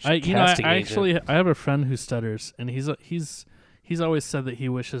have a friend who stutters, and he's always said that he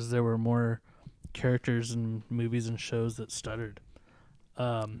wishes there were more characters in movies and shows that stuttered,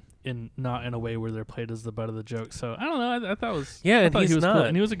 not in a way where they're played as the butt of the joke. So I don't know. I thought it was Yeah, I and thought he's he was not. cool.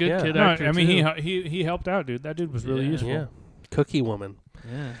 And he was a good kid No, actor. I mean too. he helped out, dude. That dude was really useful. Yeah, Cookie Woman.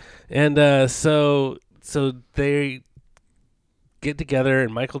 Yeah. And so they get together,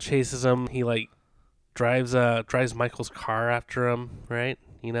 and Michael chases him. He like drives Michael's car after him, right?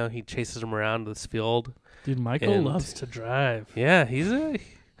 You know, he chases him around this field. Dude, Michael And- loves to drive. Yeah,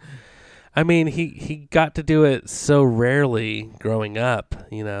 I mean, he got to do it so rarely growing up,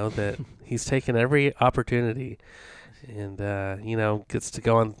 you know, that he's taken every opportunity, and you know, gets to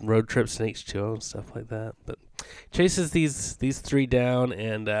go on road trips in H2O and stuff like that. But chases these three down,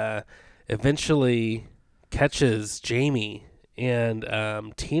 and eventually catches Jamie, and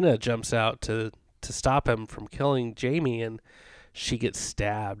Tina jumps out to stop him from killing Jamie, and she gets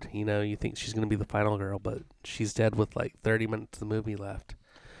stabbed. You know, you think she's going to be the final girl, but she's dead with like 30 minutes of the movie left.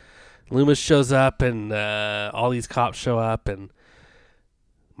 Loomis shows up, and all these cops show up, and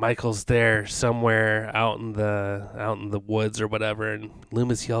Michael's there somewhere out in the woods or whatever, and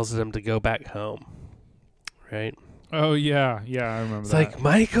Loomis yells at him to go back home. Right? Oh yeah, I remember It's that. like,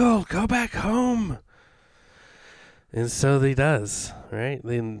 Michael, go back home. And so he does, right?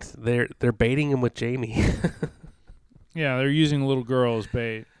 Then they're baiting him with Jamie. Yeah, they're using a little girl as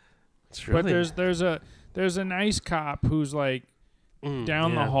bait. It's really, But there's a nice cop who's like down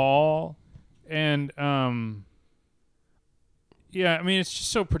yeah. the hall, and yeah, I mean, it's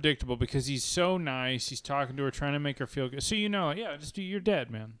just so predictable because he's so nice. He's talking to her, trying to make her feel good. So you know, yeah, just you're dead,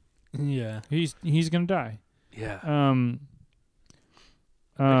 man. Yeah. He's gonna die. Yeah.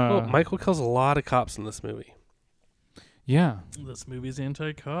 Michael kills a lot of cops in this movie. Yeah. This movie's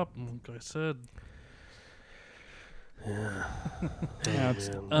anti-cop, like I said. Yeah. Yeah, it's-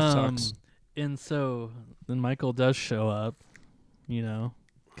 man. That sucks. And so then Michael does show up, you know,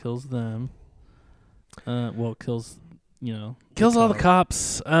 kills them. Kills, you know. Kills all the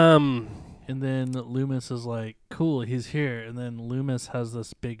cops. cops. And then Loomis is like, cool, he's here. And then Loomis has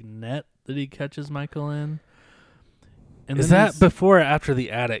this big net that he catches Michael in. And Is then that he's- before or after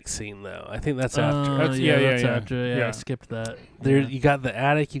the attic scene, though? I think that's after. That's- yeah, yeah, that's yeah. after. Yeah, Yeah. I skipped that. There, Yeah. you got the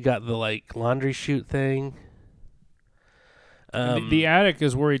attic. You got the like laundry chute thing. The attic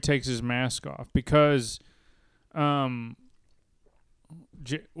is where he takes his mask off because,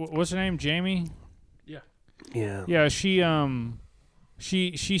 what's her name? Jamie. Yeah. Yeah, she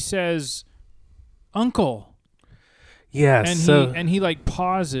says, "Uncle," Yeah. and so he like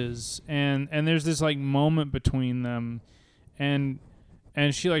pauses, and there's this like moment between them, and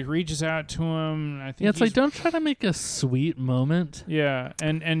she like reaches out to him. And I think Yeah, it's like, he's- don't try to make a sweet moment. yeah,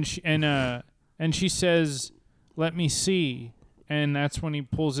 and she says, "Let me see," and that's when he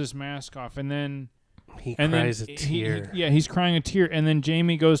pulls his mask off, and then. he And cries then a tear. he's crying a tear, and then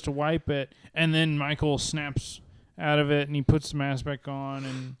Jamie goes to wipe it, and then Michael snaps out of it, and he puts the mask back on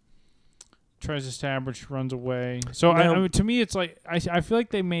and tries to stab her. She runs away. So Now- I mean, to me, it's like I feel like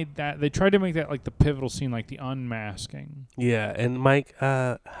they tried to make that like the pivotal scene, like the unmasking. Yeah, and Mike,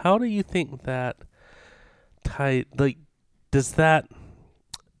 how do you think that does that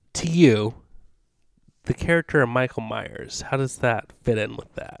to you, the character of Michael Myers, how does that fit in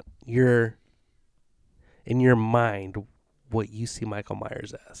with that? In your mind, what you see Michael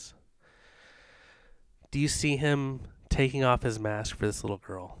Myers as. Do you see him taking off his mask for this little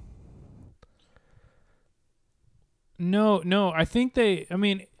girl? No. I think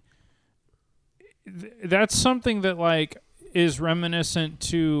that's something that like is reminiscent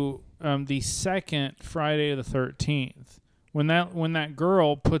to the second Friday the 13th when that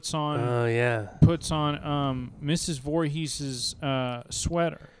girl puts on Mrs. Voorhees's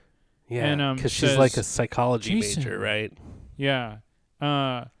sweater. Yeah, and because she's like a psychology Jason. major, right? Yeah,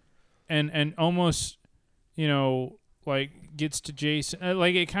 and almost, like gets to Jason.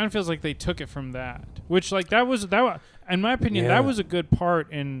 Like it kind of feels like they took it from that, which like that was in my opinion that was a good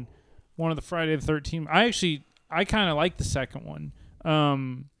part in one of the Friday the 13th. I kind of like the second one.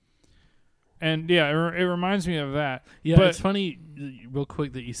 And yeah, it reminds me of that. Yeah, but it's funny, real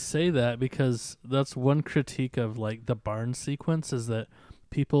quick, that you say that because that's one critique of like the barn sequence is that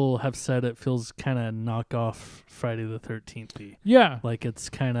people have said it feels kind of knockoff Friday the 13th. Yeah, like it's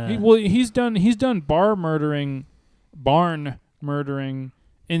kind of he's done barn murdering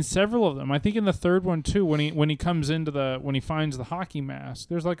in several of them. I think in the third one too, when he comes into when he finds the hockey mask.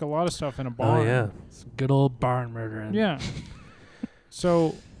 There's like a lot of stuff in a barn. Oh yeah, it's good old barn murdering. Yeah.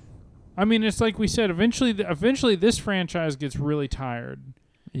 So, I mean, it's like we said. Eventually, this franchise gets really tired,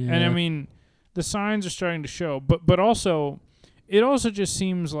 yeah. and I mean, the signs are starting to show. But also, it also just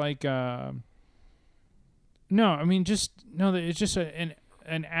seems like it's just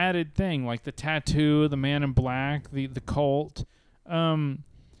an added thing, like the tattoo, the Man in Black, the cult.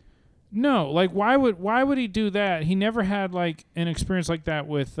 No, like why would he do that? He never had like an experience like that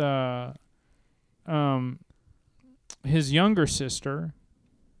with his younger sister.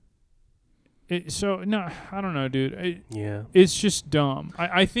 No, I don't know, dude. It's just dumb.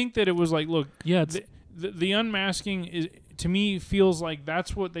 I think that it was like, look, yeah, the unmasking is, to me, feels like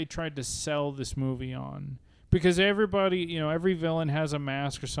that's what they tried to sell this movie on. Because everybody, every villain has a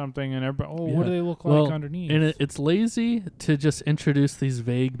mask or something, and everybody, what do they look like underneath? And it's lazy to just introduce these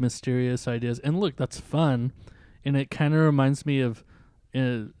vague, mysterious ideas. And look, that's fun, and it kind of reminds me of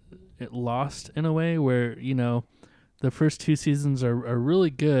it Lost in a way, where the first two seasons are really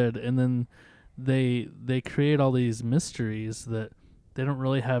good, and then they create all these mysteries that they don't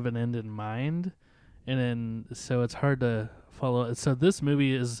really have an end in mind, and then so it's hard to follow. So this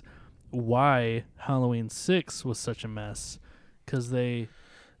movie is why Halloween 6 was such a mess, because they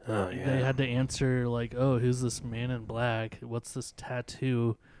had to answer like, who's this Man in Black? What's this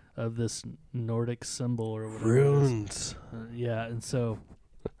tattoo of this Nordic symbol or whatever? Runes. And so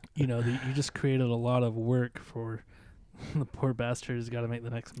you just created a lot of work for the poor bastard who's got to make the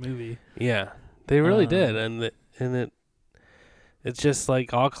next movie. Yeah, they really did, and it just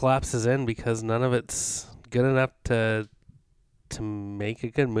like all collapses in because none of it's good enough to make a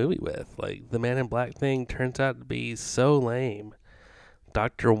good movie with. Like the Man in Black thing turns out to be so lame.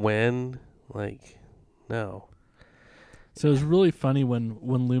 Dr. Wen, like, no. So it's really funny when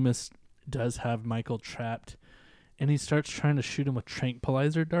Loomis does have Michael trapped, and he starts trying to shoot him with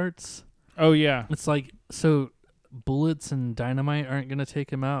tranquilizer darts. Oh yeah, it's like, so bullets and dynamite aren't gonna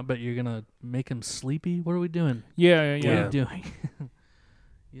take him out, but you're gonna make him sleepy. What are we doing? Yeah. What are you doing?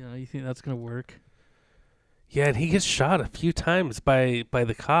 You think that's gonna work? Yeah, and he gets shot a few times by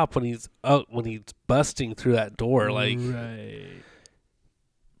the cop when he's busting through that door. Like, right.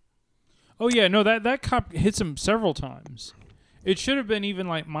 Oh yeah, no, that cop hits him several times. It should have been even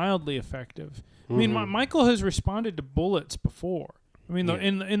like mildly effective. I mean, Michael has responded to bullets before. I mean,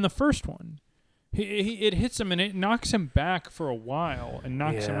 in the first one, it hits him and it knocks him back for a while and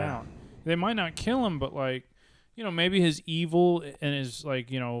knocks him out. They might not kill him, but like, maybe his evil and his like,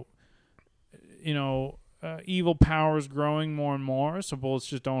 evil powers growing more and more, so bullets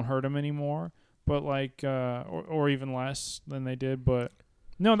just don't hurt him anymore. But like, or even less than they did. But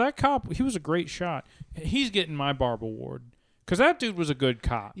no, that cop, he was a great shot. He's getting my Barb Award because that dude was a good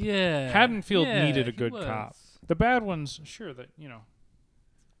cop. Yeah, Haddonfield needed a good cop. The bad ones, sure, that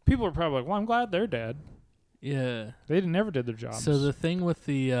people are probably like, well, I'm glad they're dead. Yeah, they never did their jobs. So the thing with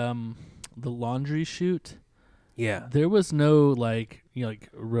the laundry chute. Yeah, there was no like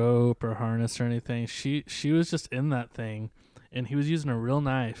rope or harness or anything. She was just in that thing, and he was using a real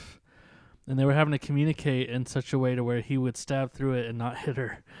knife, and they were having to communicate in such a way to where he would stab through it and not hit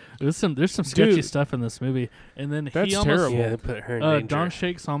her. There's some sketchy stuff in this movie, and then that's he almost terrible. Yeah, they put her in danger. Don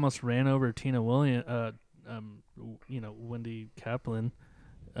Shakes almost ran over Tina Williams, Wendy Kaplan,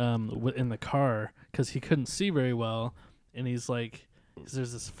 in the car because he couldn't see very well, and he's like. Because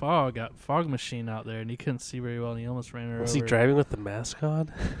there's this fog machine out there, and he couldn't see very well, and he almost ran her over. Was he driving with the mask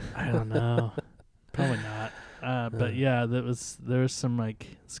on? I don't know. Probably not. But yeah, there was some like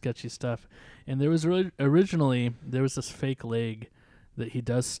sketchy stuff, and there was originally there was this fake leg that he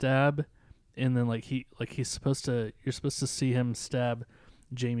does stab, and then you're supposed to see him stab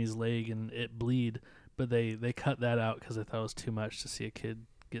Jamie's leg and it bleed, but they cut that out because they thought it was too much to see a kid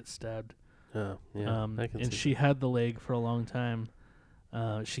get stabbed. Oh, yeah. I can And see she had the leg for a long time.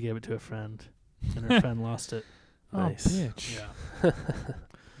 She gave it to a friend, and her friend lost it. Nice. Oh, bitch. Yeah.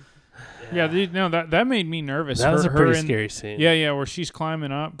 Yeah, dude, no, that made me nervous. that was a pretty in- scary scene. Yeah, where she's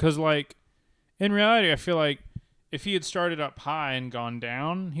climbing up. Because, like, in reality, I feel like if he had started up high and gone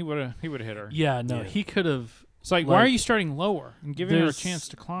down, he would have hit her. Yeah, no, Yeah. he could have. It's like, why are like, you starting lower and giving her a there's- chance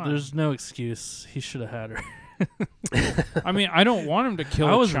to climb? There's no excuse. He should have had her. I mean, I don't want him to kill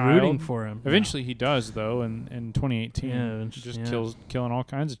I a was child. rooting for him. Eventually, he does, though, in 2018. Yeah, He just yeah. killing all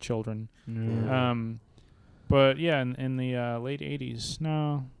kinds of children. Yeah. But, yeah, in the late 80s,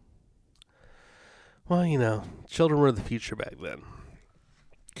 no. Well, children were the future back then.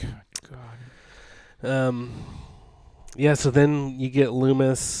 Good God. Yeah, so then you get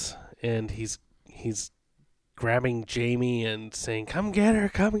Loomis, and he's grabbing Jamie and saying, come get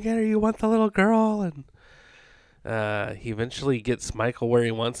her, you want the little girl, and he eventually gets Michael where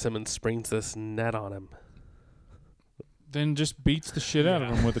he wants him and springs this net on him. Then just beats the shit out of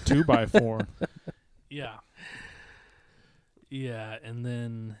him with a 2x4. Yeah. Yeah, and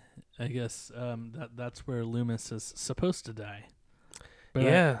then I guess that's where Loomis is supposed to die. But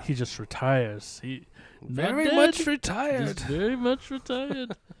Yeah. he just retires. He not Very dead, much retired. just very much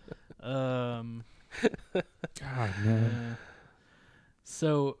retired. God, man. Yeah.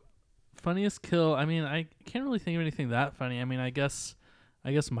 So, funniest kill. I mean, I can't really think of anything that funny. I mean, I guess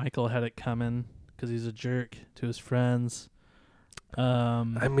Michael had it coming because he's a jerk to his friends.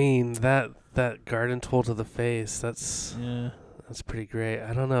 I mean, that garden tool to the face, that's pretty great.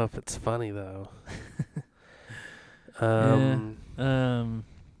 I don't know if it's funny, though.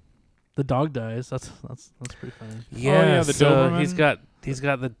 The dog dies. That's pretty funny. Yeah, the so Doberman? he's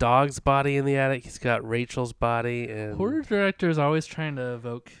got the dog's body in the attic. He's got Rachel's body, and Horror director is always trying to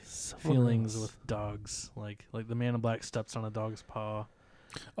evoke someone feelings else. with dogs, like the Man in Black steps on a dog's paw.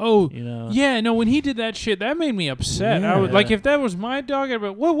 Oh, You know. yeah, no, when he did that shit, that made me upset. I would, Yeah. like, if that was my dog, I'd be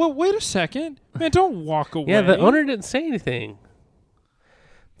like, wait a second. Man, don't walk away. Yeah, the owner didn't say anything.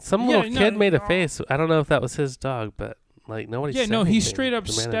 Some Yeah, little kid made a face. I don't know if that was his dog, but like nobody. Yeah, said no, he anything. straight up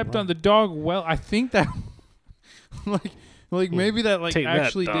The Man in stepped on Black. the dog. Well, I think that, like maybe that like Take that,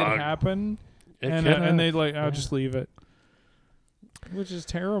 actually did dog. happen, It and could have. they like, I'll Yeah. just leave it, which is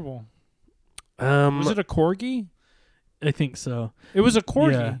terrible. Was it a corgi? I think so. It was a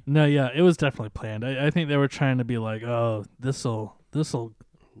corgi. Yeah. No, yeah, it was definitely planned. I think they were trying to be like, oh, this'll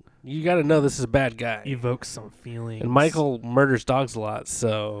You got to know this is a bad guy. evoke some feelings. And Michael murders dogs a lot,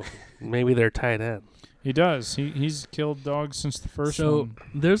 so maybe they're tied in. He does. He's killed dogs since the first So one.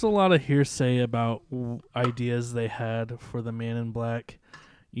 there's a lot of hearsay about ideas they had for the Man in Black.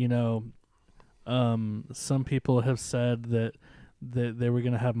 Some people have said that they were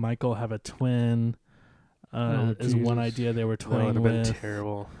going to have Michael have a twin. Is one Jesus. idea they were That would toying have been with.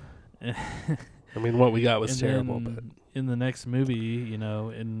 terrible. I mean, what we got was And terrible, then but in the next movie,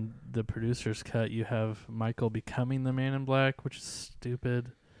 in the producer's cut, you have Michael becoming the Man in Black, which is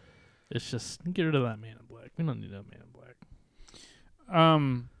stupid. It's just get rid of that Man in Black. We don't need that Man in Black.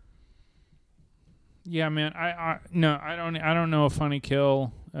 Yeah, man. I don't know a funny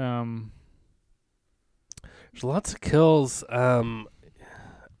kill. there's lots of kills.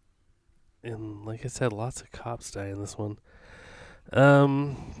 And like I said, lots of cops die in this one.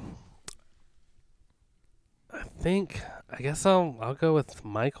 I guess I'll go with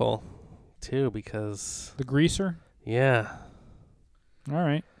Michael too, because The greaser. yeah. All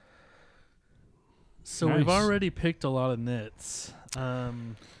right. So we've Nice. already picked a lot of nits.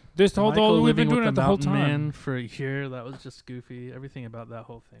 This whole Michael we've been living doing with it the whole Mountain time. Man for a year. That was just goofy. Everything about that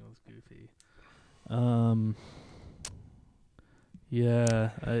whole thing was goofy.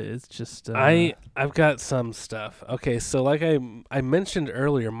 Yeah, it's just I've got some stuff. Okay, so like I mentioned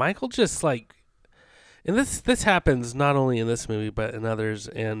earlier, Michael just like, and this happens not only in this movie but in others,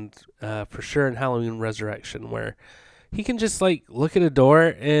 and for sure in Halloween Resurrection, where he can just like look at a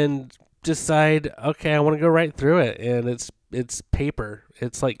door and decide, okay, I want to go right through it, and it's paper,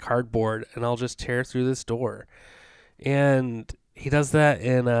 it's like cardboard, and I'll just tear through this door. And he does that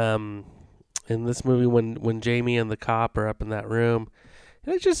in this movie when Jamie and the cop are up in that room,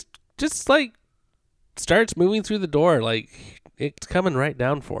 and it just like starts moving through the door, like it's coming right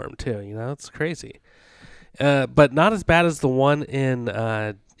down for him too. It's crazy, but not as bad as the one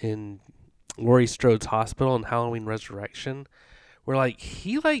in Laurie Strode's hospital in Halloween Resurrection, where like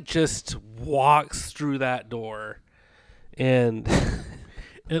he like just walks through that door, and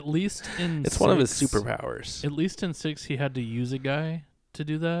At least in it's one of his 6 superpowers. At least in 6, he had to use a guy to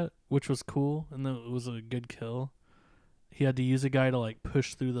do that, which was cool, and then it was a good kill. He had to use a guy to like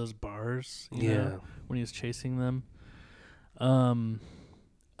push through those bars, you know, when he was chasing them.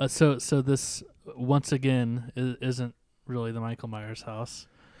 So this once again isn't really the Michael Myers house.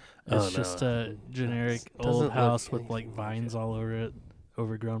 It's just a generic old house with like vines all over it,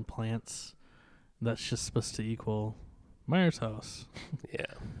 overgrown plants. That's just supposed to equal Myers house. Yeah.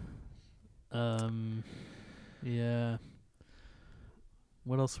 Yeah.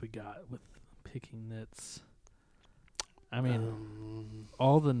 What else we got with picking nits? I mean,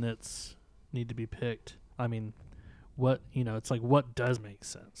 all the nits need to be picked. I mean, it's like what does make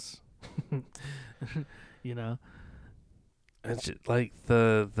sense? You know? It's just like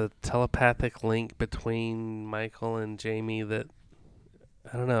the telepathic link between Michael and Jamie that,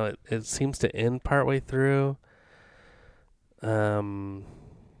 I don't know, it seems to end partway through. It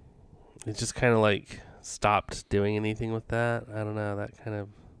just kind of like stopped doing anything with that. I don't know, that kind of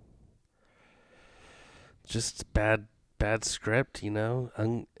just bad script, you know,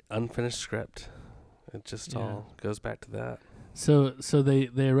 unfinished script. It just all goes back to that. So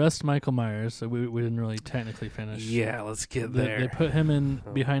they arrest Michael Myers. So we didn't really technically finish. Yeah, let's get there. They put him in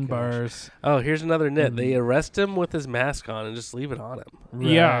behind bars. Oh, here's another nit. They arrest him with his mask on and just leave it on him.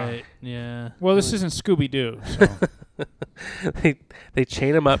 Right. Yeah. Well, this isn't Scooby-Doo, so. They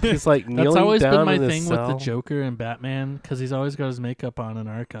chain him up. He's like kneeling down. That's always been my in his thing cell. with the Joker and Batman, because he's always got his makeup on in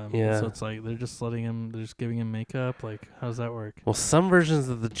Arkham. Yeah. So it's like they're just giving him makeup. Like, how does that work? Well, some versions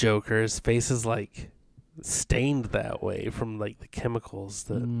of the Joker, his face is like stained that way from like the chemicals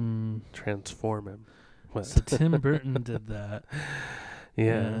that transform him. So Tim Burton did that.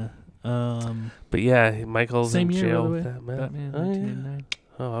 Yeah. But yeah, Michael's same in year, jail by the with way. that man. Batman, Oh, 1989. yeah.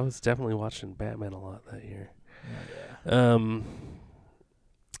 Oh, I was definitely watching Batman a lot that year.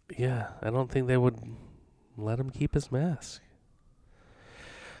 Yeah, I don't think they would let him keep his mask.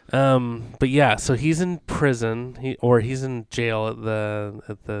 But yeah, so he's in prison. He's in jail at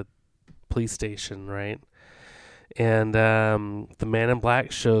the police station, right? And the Man in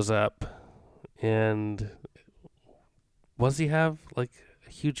Black shows up, and does he have like a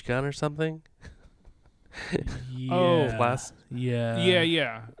huge gun or something? Yeah.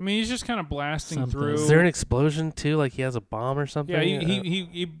 Yeah. I mean, he's just kind of blasting Something. through. Is there an explosion too? Like he has a bomb or something? Yeah,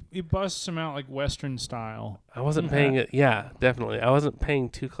 he busts him out like Western style. I wasn't paying it. Yeah, definitely. I wasn't paying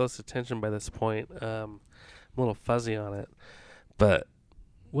too close attention by this point. I'm a little fuzzy on it, but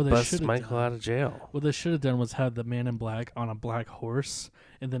busts Michael out of jail. What they should have done was have the Man in Black on a black horse,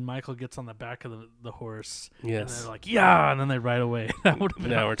 and then Michael gets on the back of the horse. Yes. And they're like, yeah, and then they ride away. That would have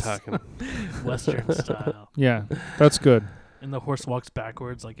been Now we're awesome. talking. Western style. Yeah, that's good. And the horse walks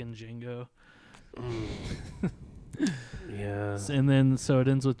backwards like in Django. Yeah. And then so it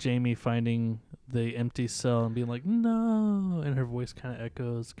ends with Jamie finding the empty cell and being like, no, and her voice kind of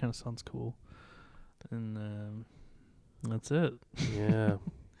echoes, kind of sounds cool. And that's it. Yeah.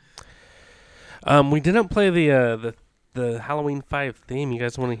 We didn't play the Halloween 5 theme. You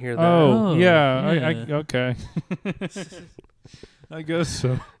guys want to hear that? Oh, yeah. yeah. I okay. I guess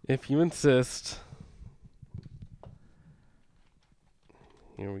so. If you insist.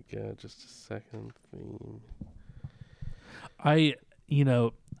 Here we go. Just a second. Theme. I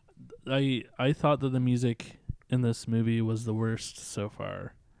thought that the music in this movie was the worst so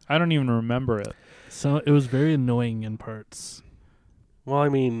far. I don't even remember it. So it was very annoying in parts. Well, I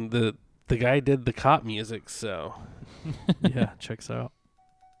mean, the guy did the cop music, so. Yeah, checks out.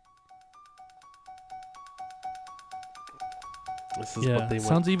 This is what they went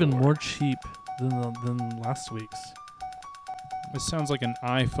sounds even for. more cheap than last week's. This sounds like an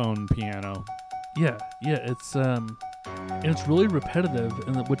iPhone piano. Yeah, it's and it's really repetitive,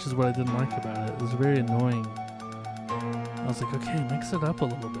 which is what I didn't like about it. It was very annoying. I was like, okay, mix it up a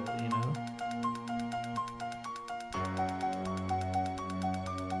little bit, you know?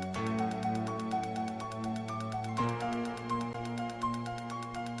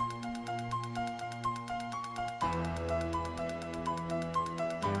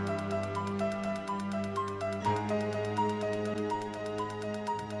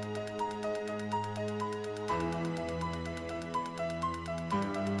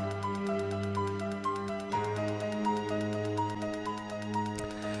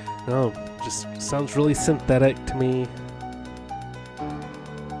 No, just sounds really synthetic to me.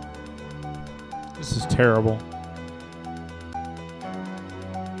 This is terrible.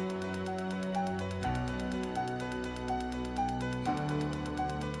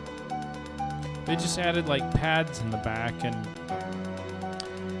 They just added like pads in the back and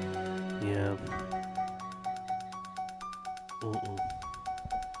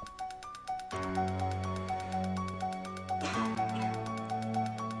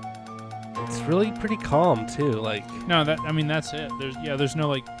really pretty calm too. Like, No, that's it. There's no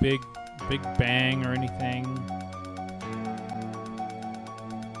like big bang or anything.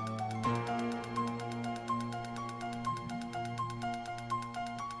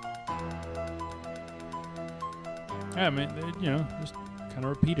 Yeah, I mean, just kind of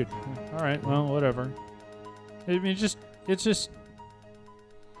repeated. All right, well, whatever. I mean, it's just,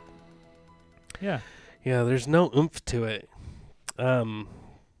 yeah. yeah, there's no oomph to it. I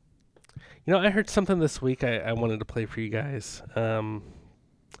heard something this week I wanted to play for you guys.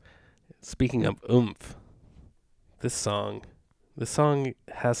 Speaking of oomph, this song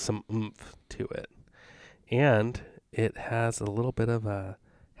has some oomph to it. And it has a little bit of a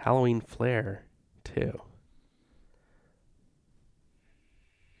Halloween flair, too.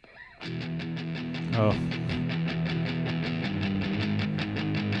 Oh.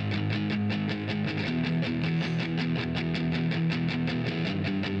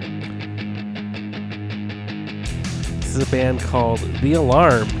 This is a band called The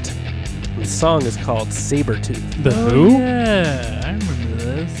Alarmed. The song is called Sabretooth. The Who? Yeah, I remember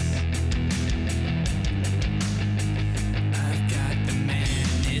this.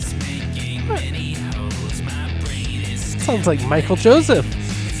 Sounds like Michael Joseph.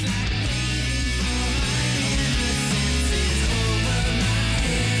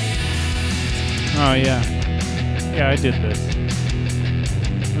 Oh, yeah. Yeah, I did this.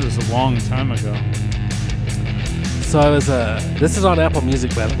 It was a long time ago. So I was this is on Apple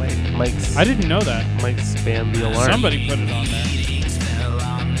Music, by the way. I didn't know that. Mike's band The Alarm. Somebody put it on there.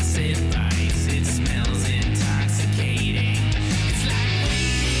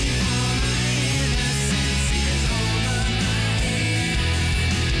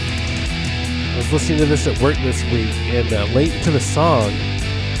 I was listening to this at work this week, and late to the song,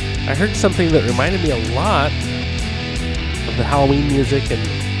 I heard something that reminded me a lot of the Halloween music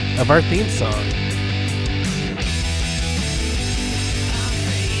and of our theme song.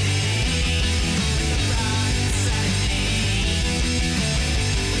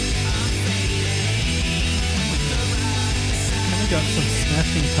 Kind of got some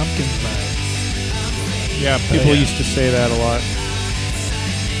Smashing Pumpkins vibes. Yeah, people used to say that a lot.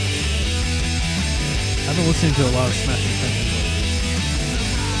 I've been listening to a lot of Smashing Pumpkins lately.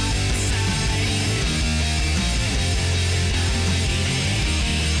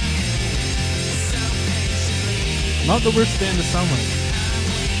 Not the worst band to sound like.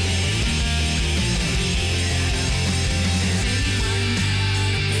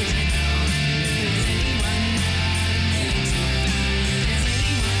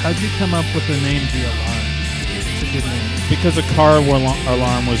 How'd you come up with the name The Alarm? It's a good name. Because a car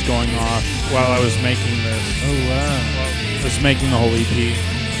alarm was going off while I was making this. Oh, wow. I was making the whole EP.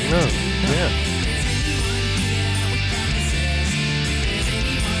 Oh, yeah.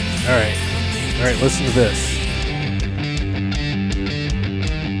 All right, listen to this.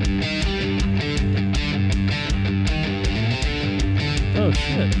 Oh,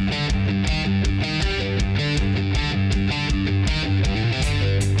 shit.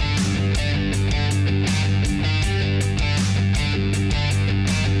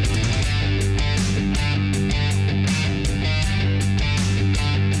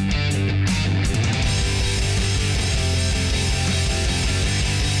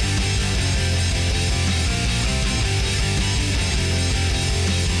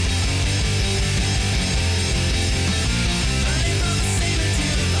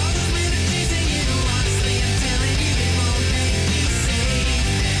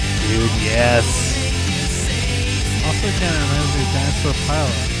 Yes. Also kind of reminds me of Dinosaur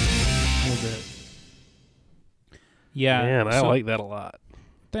Pilot a little bit. Yeah. Man, I so- like that a lot.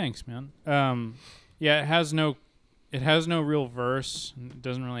 Thanks, man. Yeah, it has no real verse. It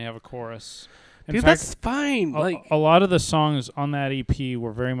doesn't really have a chorus. In Dude, fact, that's fine. Like, a lot of the songs on that EP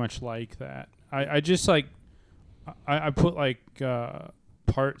were very much like that. I just like I put like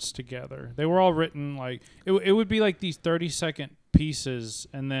parts together. They were all written like it would be like these 30-second pieces,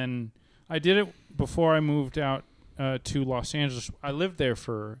 and then I did it before I moved out to Los Angeles. I lived there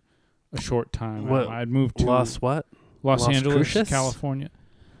for a short time. What? I'd moved to Los what? Los Angeles, Cruces? California.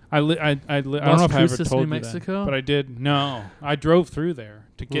 I don't know if I ever Cruces, told New you Mexico? that, but I did. No, I drove through there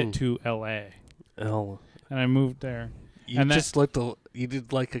to get Hmm. to LA, Oh, and I moved there. you And that- just looked. You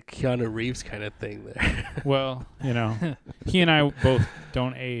did like a Keanu Reeves kind of thing there. Well, he and I both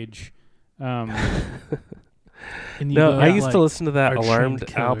don't age. And you No, both, I used like, to listen to that are Alarmed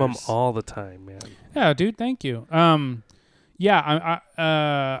trained album killers. all the time, man. Yeah, dude, thank you. Yeah,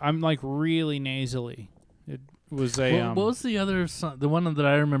 I'm like really nasally. It was a What was the other song? The one that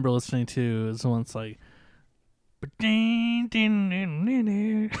I remember listening to is the one that's like.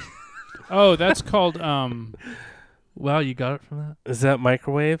 Oh, that's called Wow, you got it from that? Is that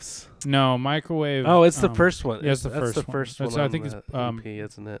Microwaves? no, Microwave. Oh, it's the first one. Yeah, it's the That's first the one. first That's- one. I on think it's, the EP,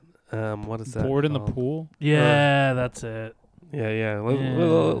 isn't it? What is that? Board in the called? Pool. Yeah, that's it. Yeah. Yeah.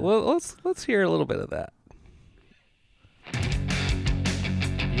 Let's hear a little bit of that.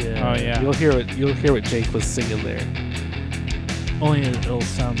 Yeah. Oh yeah. You'll hear what Jake was singing there. Only it'll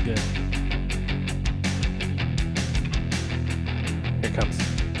sound good. Here it comes.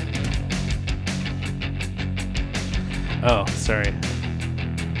 Oh, sorry.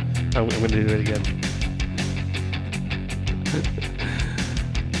 I'm going to do it again.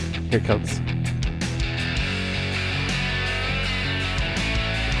 Here it comes.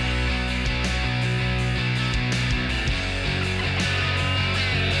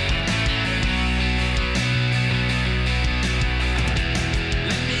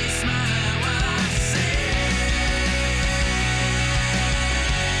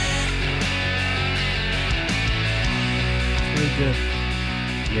 Really good.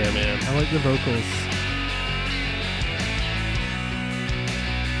 Yeah, man. I like the vocals.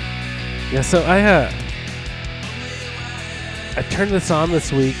 Yeah, so I turned this on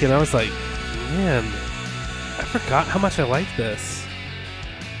this week and I was like, man, I forgot how much I like this.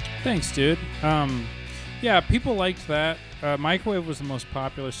 Thanks, dude. Yeah, people liked that. Microwave was the most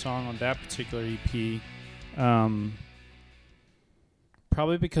popular song on that particular EP.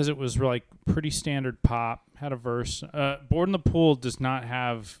 Probably because it was like pretty standard pop, had a verse. Board in the Pool does not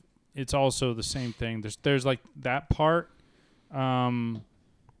have. It's also the same thing. There's like that part, and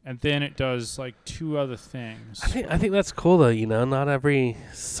then it does like two other things. I think that's cool though. You know, not every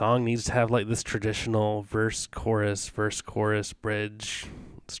song needs to have like this traditional verse, chorus, bridge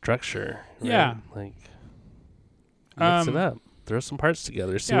structure. Right? Yeah. like mix it Um, up, throw some parts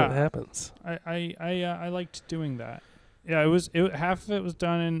together, see yeah. what happens. I liked doing that. Yeah, half of it was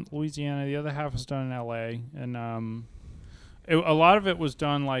done in Louisiana, the other half was done in L.A. and a lot of it was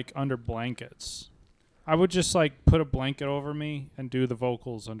done like under blankets. I would just like put a blanket over me and do the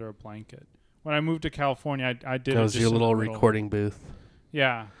vocals under a blanket. When I moved to California, I did. That it was just your in a little recording booth.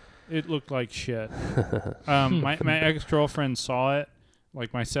 Yeah, it looked like shit. My ex-girlfriend saw it,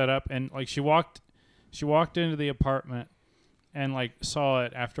 like my setup, and like she walked into the apartment and like saw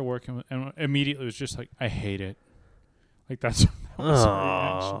it after working, and immediately was just like, I hate it. Like that was her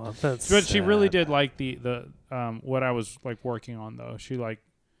reaction. Oh, that's But she really sad. did like the what I was like working on though.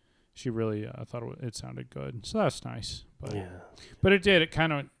 She really thought it sounded good, so that's nice. But Yeah. but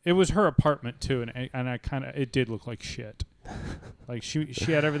it was her apartment too, and it did look like shit. Like she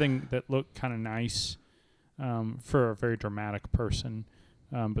had everything that looked kind of nice for a very dramatic person,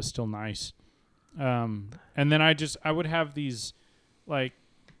 but still nice. And then I would have these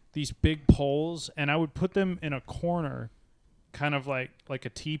big poles, and I would put them in a corner, kind of like a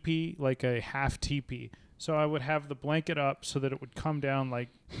teepee, like a half teepee. So I would have the blanket up so that it would come down like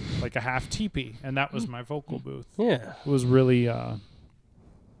a half teepee, and that was my vocal booth. Yeah. It was really it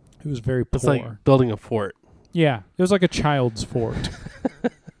was very poor. It's like building a fort. Yeah, it was like a child's fort.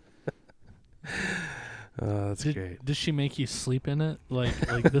 Oh, that's great. Did she make you sleep in it? Like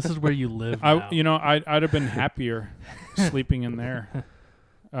this is where you live now. I'd have been happier sleeping in there,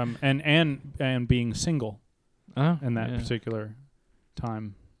 and being single Oh, in that yeah. particular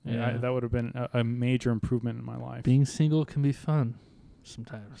time. Yeah. That would have been a major improvement in my life. Being single can be fun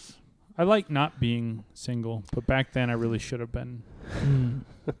sometimes. I like not being single, but back then I really should have been.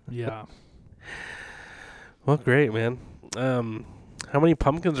 Yeah. Well, great, man. How many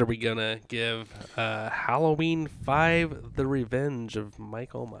pumpkins are we gonna give Halloween 5: The Revenge of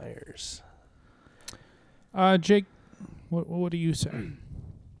Michael Myers? Jake, what do you say?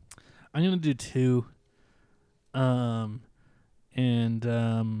 I'm gonna do 2. And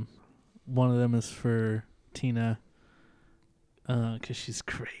one of them is for Tina, 'cause she's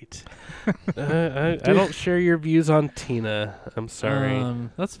great. I don't share your views on Tina. I'm sorry.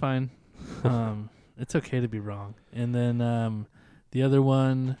 That's fine. It's okay to be wrong. And then the other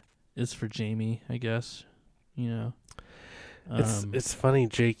one is for Jamie, I guess. You know. It's funny,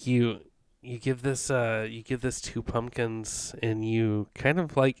 Jake. You give this 2 pumpkins and you kind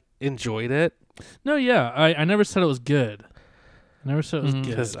of like enjoyed it. No, yeah. I never said it was good. I never said it was good.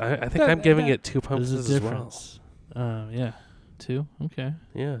 Because I think I'm giving it 2 pumpkins There's a as well. difference. Yeah. 2? Okay.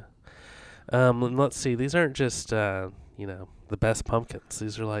 Yeah. And let's see. These aren't just the best pumpkins.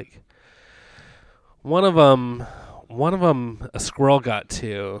 These are like one of them a squirrel got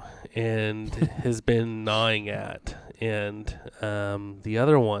to and has been gnawing at, and the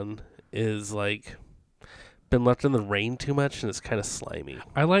other one is like been left in the rain too much and it's kind of slimy.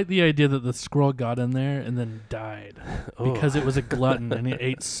 I like the idea that the squirrel got in there and then died because it was a glutton and it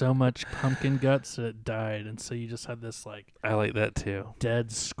ate so much pumpkin guts that it died, and so you just had this like I like that too.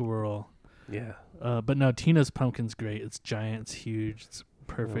 dead squirrel. Yeah. But no, Tina's pumpkin's great. It's giant. It's huge. It's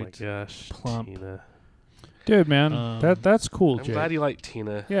perfect. Oh my gosh, plump. Tina. Dude, man, that's cool, I'm Jake. glad you like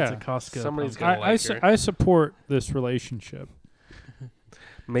Tina. Yeah, It's a Costco. Somebody's pumpkin. gonna like her. I support this relationship.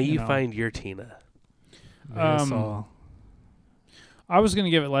 May you know. find your Tina. May us Um, all. I was gonna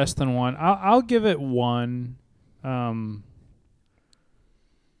give it less than 1. I'll give it 1. I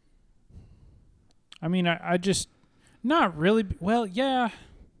mean, I just not really. Well, yeah.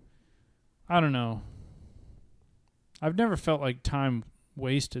 I don't know. I've never felt like time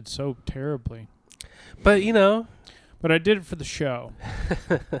wasted so terribly. But you know, But I did it for the show.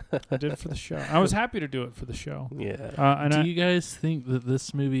 I did it for the show. I was happy to do it for the show. yeah. And Do you guys think that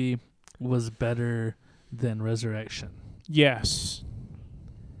this movie was better than Resurrection? yes,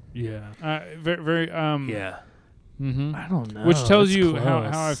 Yeah. very, very. Yeah. Mm-hmm. I don't know. Which tells It's you how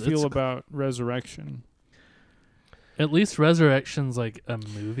I close. feel It's- about Resurrection. At least Resurrection's like a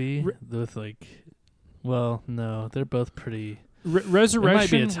movie with like, well, no, they're both pretty.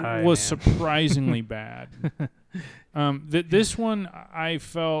 Resurrection tie, was man. surprisingly bad. This one, I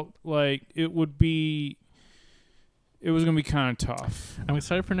felt like it was going to be kind of tough. I'm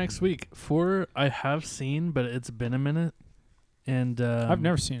excited for next week. 4 I have seen, but it's been a minute, and I've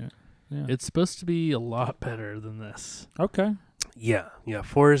never seen it. Yeah. It's supposed to be a lot better than this. Okay. Yeah.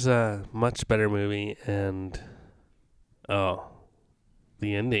 4 is a much better movie, and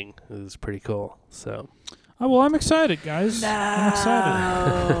the ending is pretty cool. So. Oh, well, I'm excited, guys. I'm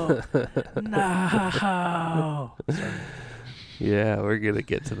excited. No. Yeah, we're gonna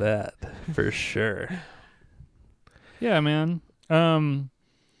get to that for sure. Yeah, man.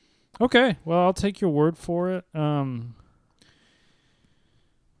 Okay. Well, I'll take your word for it.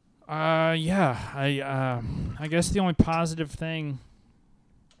 Yeah. I guess the only positive thing.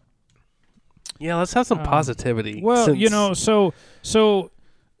 Yeah, let's have some positivity. Well, since- you know, so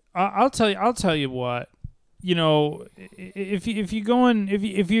I'll tell you what. You know, if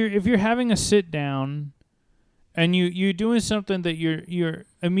you're having a sit down, and you're doing something that you're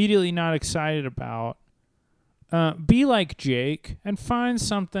immediately not excited about, be like Jake and find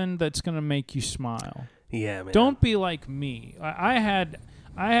something that's gonna make you smile. Yeah, man. Don't be like me. I had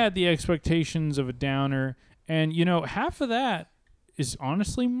the expectations of a downer, and you know, half of that is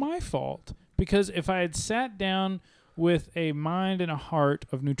honestly my fault, because if I had sat down with a mind and a heart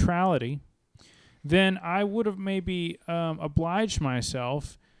of neutrality, then I would have maybe obliged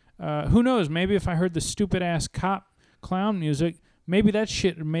myself. Who knows? Maybe if I heard the stupid-ass cop clown music, maybe that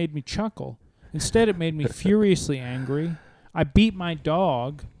shit made me chuckle. Instead, it made me furiously angry. I beat my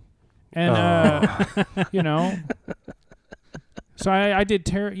dog, and, you know. So I did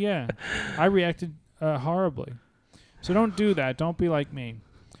yeah. I reacted horribly. So don't do that. Don't be like me.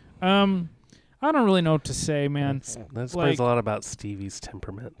 I don't really know what to say, man. That explains like- a lot about Stevie's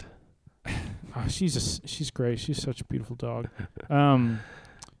temperament. Oh, she's great. She's such a beautiful dog.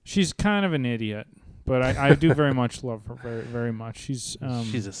 She's kind of an idiot, but I do very much love her, very, very much. She's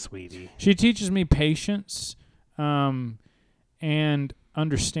a sweetie. She teaches me patience, and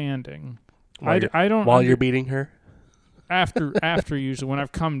understanding. I don't While you're beating her. after usually when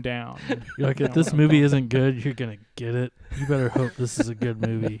I've come down. You're like, You if know, this when I've movie come- isn't good, you're gonna get it. You better hope this is a good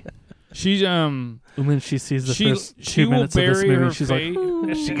movie. She's And then she sees the she first she 2 will minutes of this bury movie, her she's face.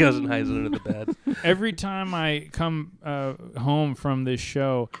 like, She goes and hides under the bed. Every time I come home from this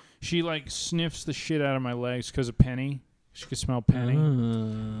show, she like sniffs the shit out of my legs because of Penny. She could smell Penny.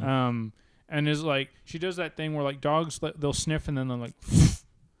 And is like, she does that thing where like dogs, they'll sniff and then they'll like,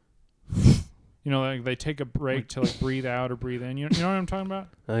 you know, like they take a break to like breathe out or breathe in. You know what I'm talking about?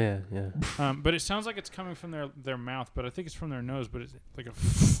 Oh yeah. But it sounds like it's coming from their mouth, but I think it's from their nose. But it's like a,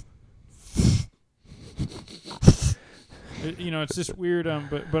 you know, it's just weird.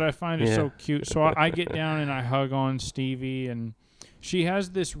 But I find it so cute. So I get down and I hug on Stevie, and she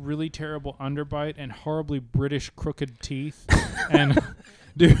has this really terrible underbite and horribly British crooked teeth, and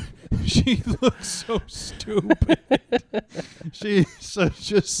dude, she looks so stupid. She's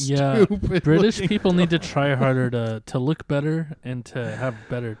such a stupid. British looking people need to try harder to look better and to have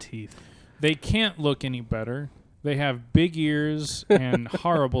better teeth. They can't look any better. They have big ears and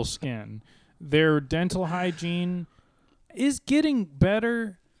horrible skin. Their dental hygiene is getting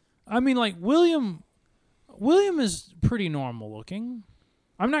better. I mean, like William is pretty normal looking.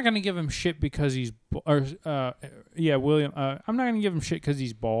 I'm not going to give him shit because he's William. I'm not going to give him shit because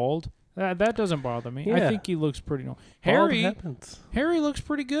he's bald. That doesn't bother me. I Yeah. think he looks pretty normal. Bald happens. Harry looks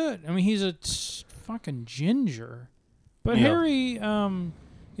pretty good. I mean, he's a fucking ginger. But Yeah.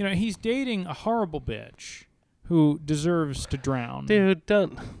 Harry, he's dating a horrible bitch who deserves to drown. Dude,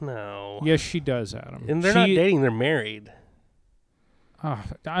 no. Yes, she does, Adam. And they're not dating, they're married.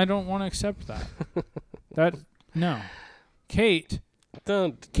 I don't want to accept that. No. Kate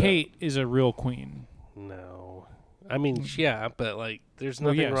is a real queen. No. I mean, yeah, but like, there's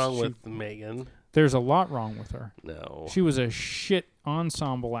Well, nothing yes, wrong with Megan. There's a lot wrong with her. No. She was a shit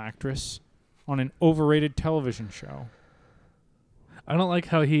ensemble actress on an overrated television show. I don't like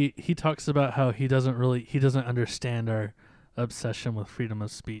how he talks about how he doesn't understand our obsession with freedom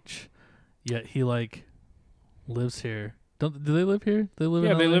of speech, yet he like lives here. Do they live here? They live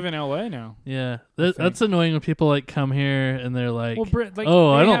in LA? They live in LA now. Yeah, that's annoying when people like come here and they're like, Well, Brit, like,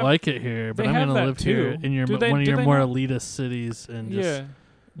 "Oh, they I don't have- like it here, but they I'm have going to that live here too. in your Do they- one of do your they more not- elitist cities." And just, Yeah.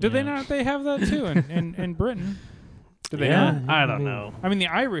 Do they yeah. not? They have that too in Britain. Do they Yeah. not? I don't know. I mean, the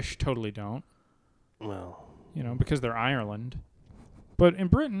Irish totally don't. Well, Because they're Ireland. But in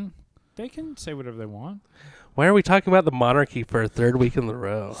Britain, they can say whatever they want. why are we talking about the monarchy for a third week in a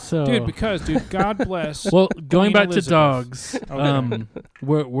row? So, Dude, God bless. well, going Queen back Elizabeth. to dogs, Okay.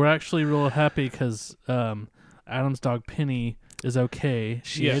 we're actually real happy because Adam's dog Penny is okay.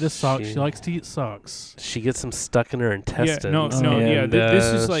 She Yes. ate a sock. She- She likes to eat socks, She gets some stuck in her intestines. and, This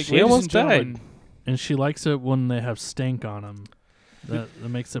is like, she ladies almost and gentlemen, died. and she likes it when they have stank on them. That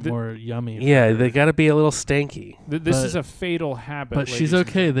makes it the- more yummy. for Yeah, her. they got to be a little stanky. This But- is a fatal habit. But she's ladies and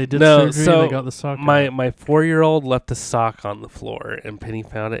okay. They did No, surgery. so They got the sock. My out. my 4-year-old left a sock on the floor, and Penny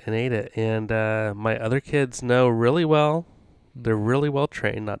found it and ate it. And my other kids know really well. They're really well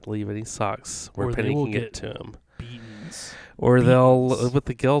trained not to leave any socks where Or they Penny will can get get to them. beatings. Or they'll beatings. live with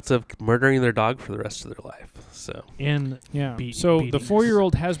the guilt of murdering their dog for the rest of their life. So And Yeah. Beat- So the beatings.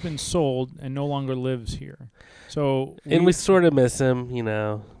 4-year-old has been sold and no longer lives here. So and we sort of miss him,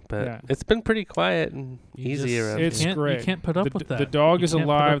 but Yeah. it's been pretty quiet and You easy just- around It's here. You great. can't put up the, with that. The dog You is can't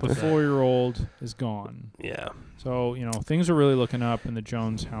put up alive. The with that. 4-year-old is gone. Yeah. So things are really looking up in the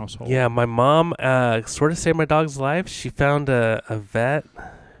Jones household. Yeah, my mom sort of saved my dog's life. She found a vet,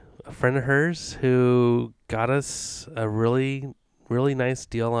 a friend of hers, who got us a really, really nice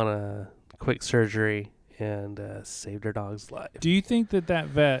deal on a quick surgery and saved our dog's life. Do you think that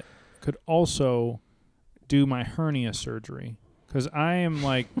vet could also do my hernia surgery? Because I am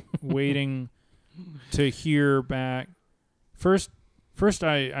like waiting to hear back. First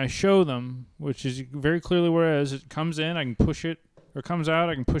I show them, which is very clearly where it is. It comes in, I can push it, or comes out,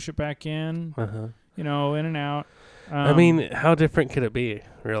 I can push it back in. Uh-huh. In and out. I mean, how different could it be,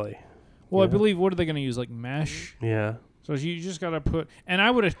 really? well, I yeah. believe what are they going to use, like mesh? Yeah. So you just got to put. And I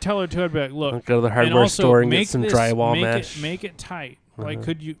would have tell her to. I'd be like, look, I'll go to the and hardware also store and make get some this- drywall make mesh. Make it tight. Like, Uh-huh.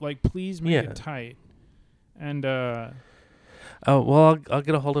 could you please make Yeah. it tight? And Oh, well, I'll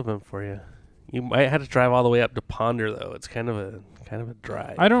get a hold of him for you. You might have to drive all the way up to Ponder, though. It's kind of a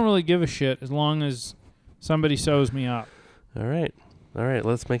drive. I don't really give a shit as long as somebody sews me up. All right.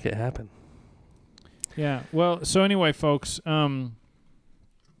 Let's make it happen. Yeah. Well, so anyway, folks,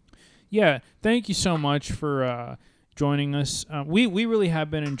 yeah, thank you so much for joining us. We really have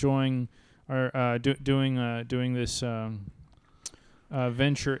been enjoying our doing this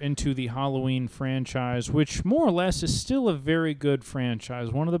venture into the Halloween franchise, which more or less is still a very good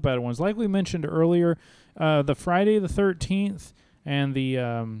franchise, one of the better ones. Like we mentioned earlier, the Friday the 13th and the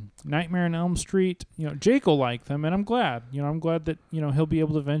Nightmare on Elm Street, Jake will like them, and I'm glad. I'm glad that he'll be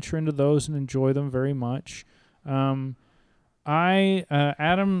able to venture into those and enjoy them very much.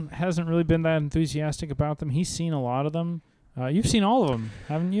 Adam hasn't really been that enthusiastic about them. He's seen a lot of them. You've seen all of them,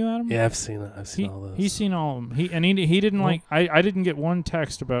 haven't you, Adam? Yeah, I've seen all those. He's seen all of them. He didn't like. I didn't get one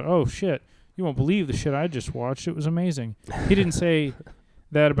text about, oh shit, you won't believe the shit I just watched. It was amazing. He didn't say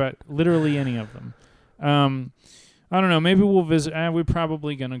that about literally any of them. I don't know. Maybe we'll visit. We're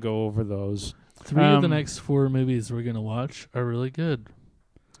probably gonna go over those. 3 of the next 4 movies we're gonna watch are really good.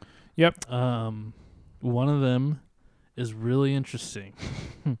 Yep. One of them is really interesting.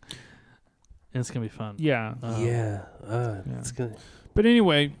 And it's gonna be fun. Yeah. Yeah. It's good. But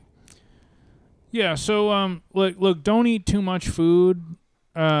anyway, yeah. So look, don't eat too much food.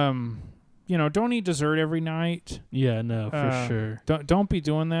 Don't eat dessert every night. Yeah, no, for sure. Don't be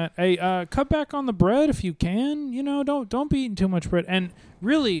doing that. Hey, cut back on the bread if you can. Don't be eating too much bread. And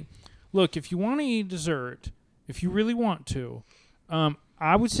really, look, if you want to eat dessert, if you really want to,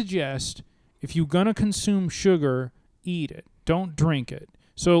 I would suggest if you're gonna consume sugar, eat it. Don't drink it.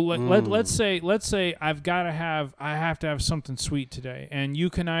 So let's say I have to have something sweet today, and you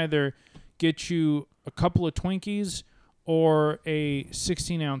can either get you a couple of Twinkies or a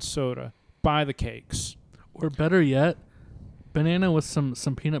 16-ounce soda. Buy the cakes. Or better yet, banana with some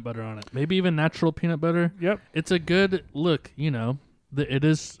peanut butter on it. Maybe even natural peanut butter. Yep. It's a good look, it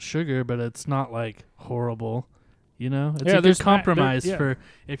is sugar, but it's not like horrible, It's Yeah, a good there's not- compromise yeah. for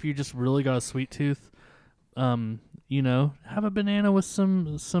if you just really got a sweet tooth. Have a banana with some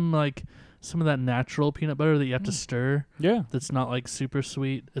of that natural peanut butter that you have to stir. Yeah. That's not like super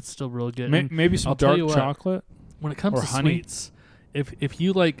sweet. It's still real good. May- And maybe some I'll tell dark you what, chocolate. when it comes or to honey. sweets, if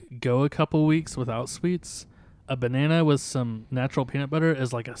you like go a couple weeks without sweets, a banana with some natural peanut butter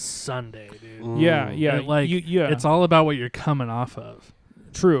is like a sundae, dude. Yeah, Mm. yeah. Yeah. It's all about what you're coming off of.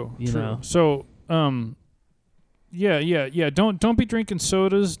 True. You true. know. So, yeah. Don't be drinking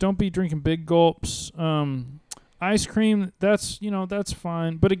sodas. Don't be drinking big gulps. Ice cream. That's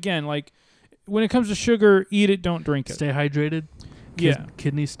fine. But again, like when it comes to sugar, eat it. Don't drink it. Stay hydrated. Yeah.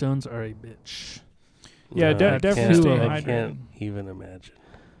 Kidney stones are a bitch. Yeah, No, I definitely can't- stay I hydrated. can't even imagine.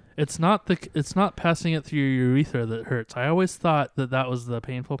 It's not passing it through your urethra that hurts. I always thought that was the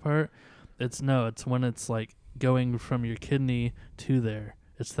painful part. It's when it's like going from your kidney to there.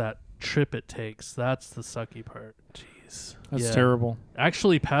 It's that trip it takes. That's the sucky part. Jeez. That's Yeah. terrible.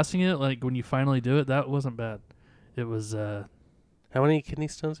 Actually passing it, like when you finally do it, that wasn't bad. It was How many kidney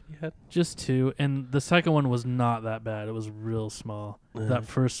stones have you had? just 2, and the second one was not that bad. It was real small. That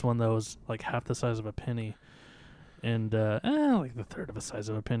first one though was like half the size of a penny, and like the third of the size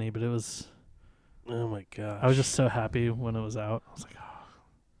of a penny. But it was. Oh my gosh. I was just so happy when it was out. I was like, oh.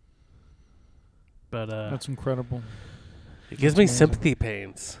 But That's incredible. It gives me amazing. sympathy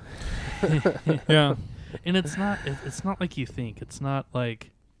pains. Yeah. and it's not like you think. It's not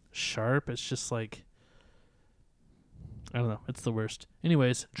like sharp. It's just like I don't know. It's the worst.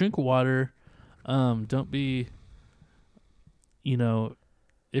 Anyways, drink water. Don't be.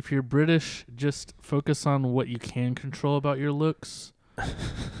 If you're British, just focus on what you can control about your looks.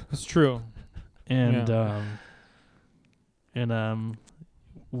 That's true. And Yeah.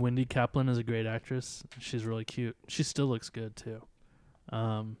 Wendy Kaplan is a great actress. She's really cute. She still looks good too.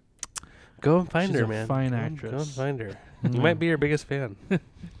 Go and find She's her, a man. fine Go and actress. find her. You might be her biggest fan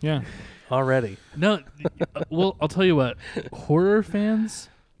Yeah. already. No, well, I'll tell you what. Horror fans,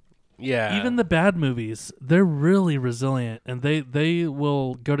 Yeah. even the bad movies, they're really resilient, and they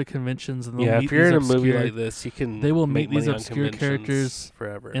will go to conventions and they'll yeah, meet if you're in these a movie obscure- like this, you can. they will make meet these money on obscure conventions characters,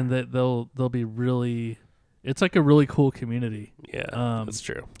 forever. and that they'll be really. It's like a really cool community, yeah, that's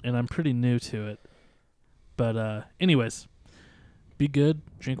true. and I'm pretty new to it. But anyways, be good,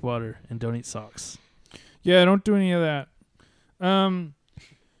 drink water, and don't eat socks. Yeah, don't do any of that.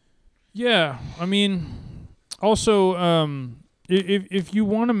 Yeah, I mean, also, if you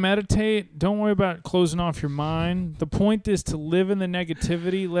want to meditate, don't worry about closing off your mind. The point is to live in the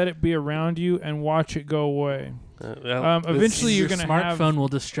negativity, let it be around you, and watch it go away. Eventually, you're Your gonna smartphone have. will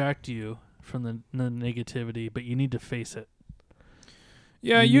distract you from the negativity, but you need to face it.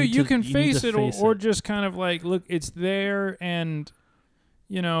 Yeah, you you need to- can you need face to it, face or it. just kind of like look, it's there, and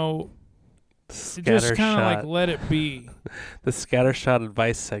just Scattershot. kind of like let it be. The scattershot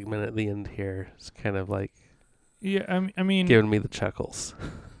advice segment at the end here is kind of like Yeah, I mean, giving me the chuckles.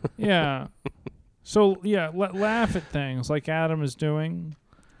 yeah. So yeah, laugh at things like Adam is doing,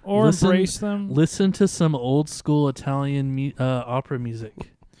 or Listen- embrace them. Listen to some old school Italian opera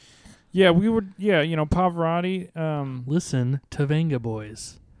music. Yeah, we would. Yeah, Pavarotti. Listen to Venga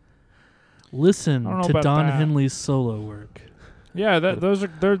Boys. Listen I don't know to about Don that. Henley's solo work. Yeah, those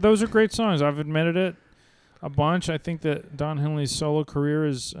are great songs. I've admitted it a bunch. I think that Don Henley's solo career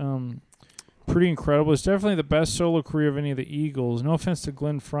is pretty incredible. It's definitely the best solo career of any of the Eagles. No offense to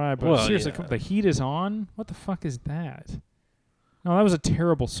Glenn Frey, but Well, seriously, yeah. The Heat Is On. What the fuck is that? No, that was a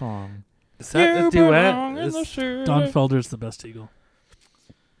terrible song. Is that You a duet? belong in the Is- city. Don Felder's the best Eagle.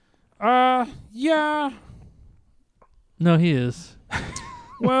 Yeah. No, he is.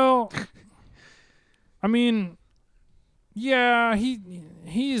 Well, I mean, yeah,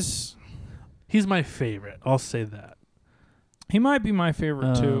 he's He's my favorite. I'll say that. he might be my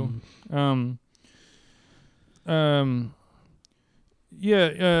favorite too.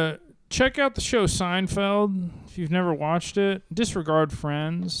 Yeah. Check out the show Seinfeld if you've never watched it. Disregard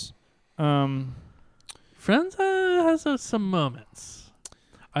Friends. Friends has some moments.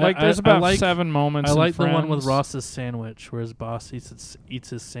 There's about 7 moments. I in like the one with Friends. Ross's sandwich, where his boss eats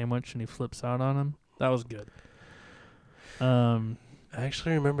his sandwich and he flips out on him. That was good. I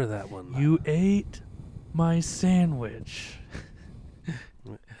actually remember that one. You ate my sandwich.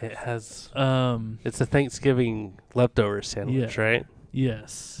 It has. Um, It's a Thanksgiving leftover sandwich, Yeah. right?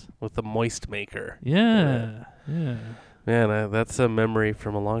 yes. With the moist maker. Yeah. Yeah. Man, that's a memory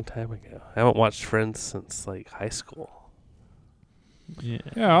from a long time ago. I haven't watched Friends since like high school. Yeah.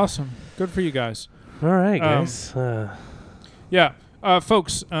 Yeah, awesome. Good for you guys. All right, Um, guys. Yeah.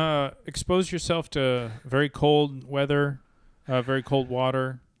 Folks, expose yourself to very cold weather, very cold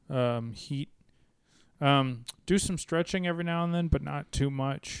water, heat. Do some stretching every now and then, but not too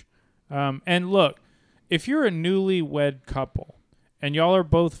much. And look, if you're a newlywed couple and y'all are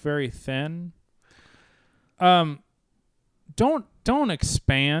both very thin, don't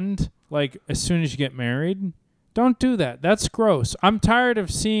expand like as soon as you get married. Don't do that. That's gross. I'm tired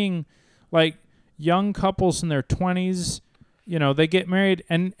of seeing like young couples in their 20s. You know, they get married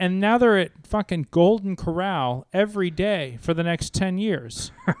and now they're at fucking Golden Corral every day for the next 10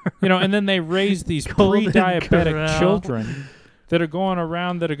 years. You know, and then they raise these Golden pre-diabetic Corral. children that are going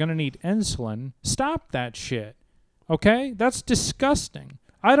around that are going to need insulin. Stop that shit. Okay? That's disgusting.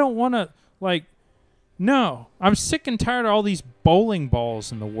 I don't want to, like, no. I'm sick and tired of all these bowling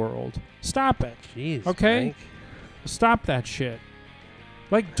balls in the world. Stop it. Jeez. Okay? Mike. Stop that shit.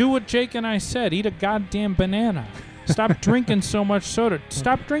 Like, do what Jake and I said. Eat a goddamn banana. Stop drinking so much soda.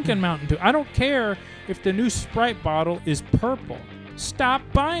 Stop drinking Mountain Dew. I don't care if the new Sprite bottle is purple. Stop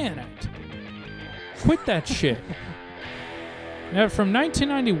buying it. Quit that shit. Now, from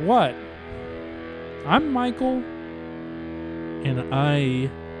 1990 what? I'm Michael. And I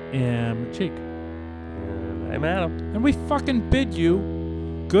am Jake. And I'm Adam. And we fucking bid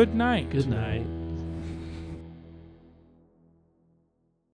you good night. Good night.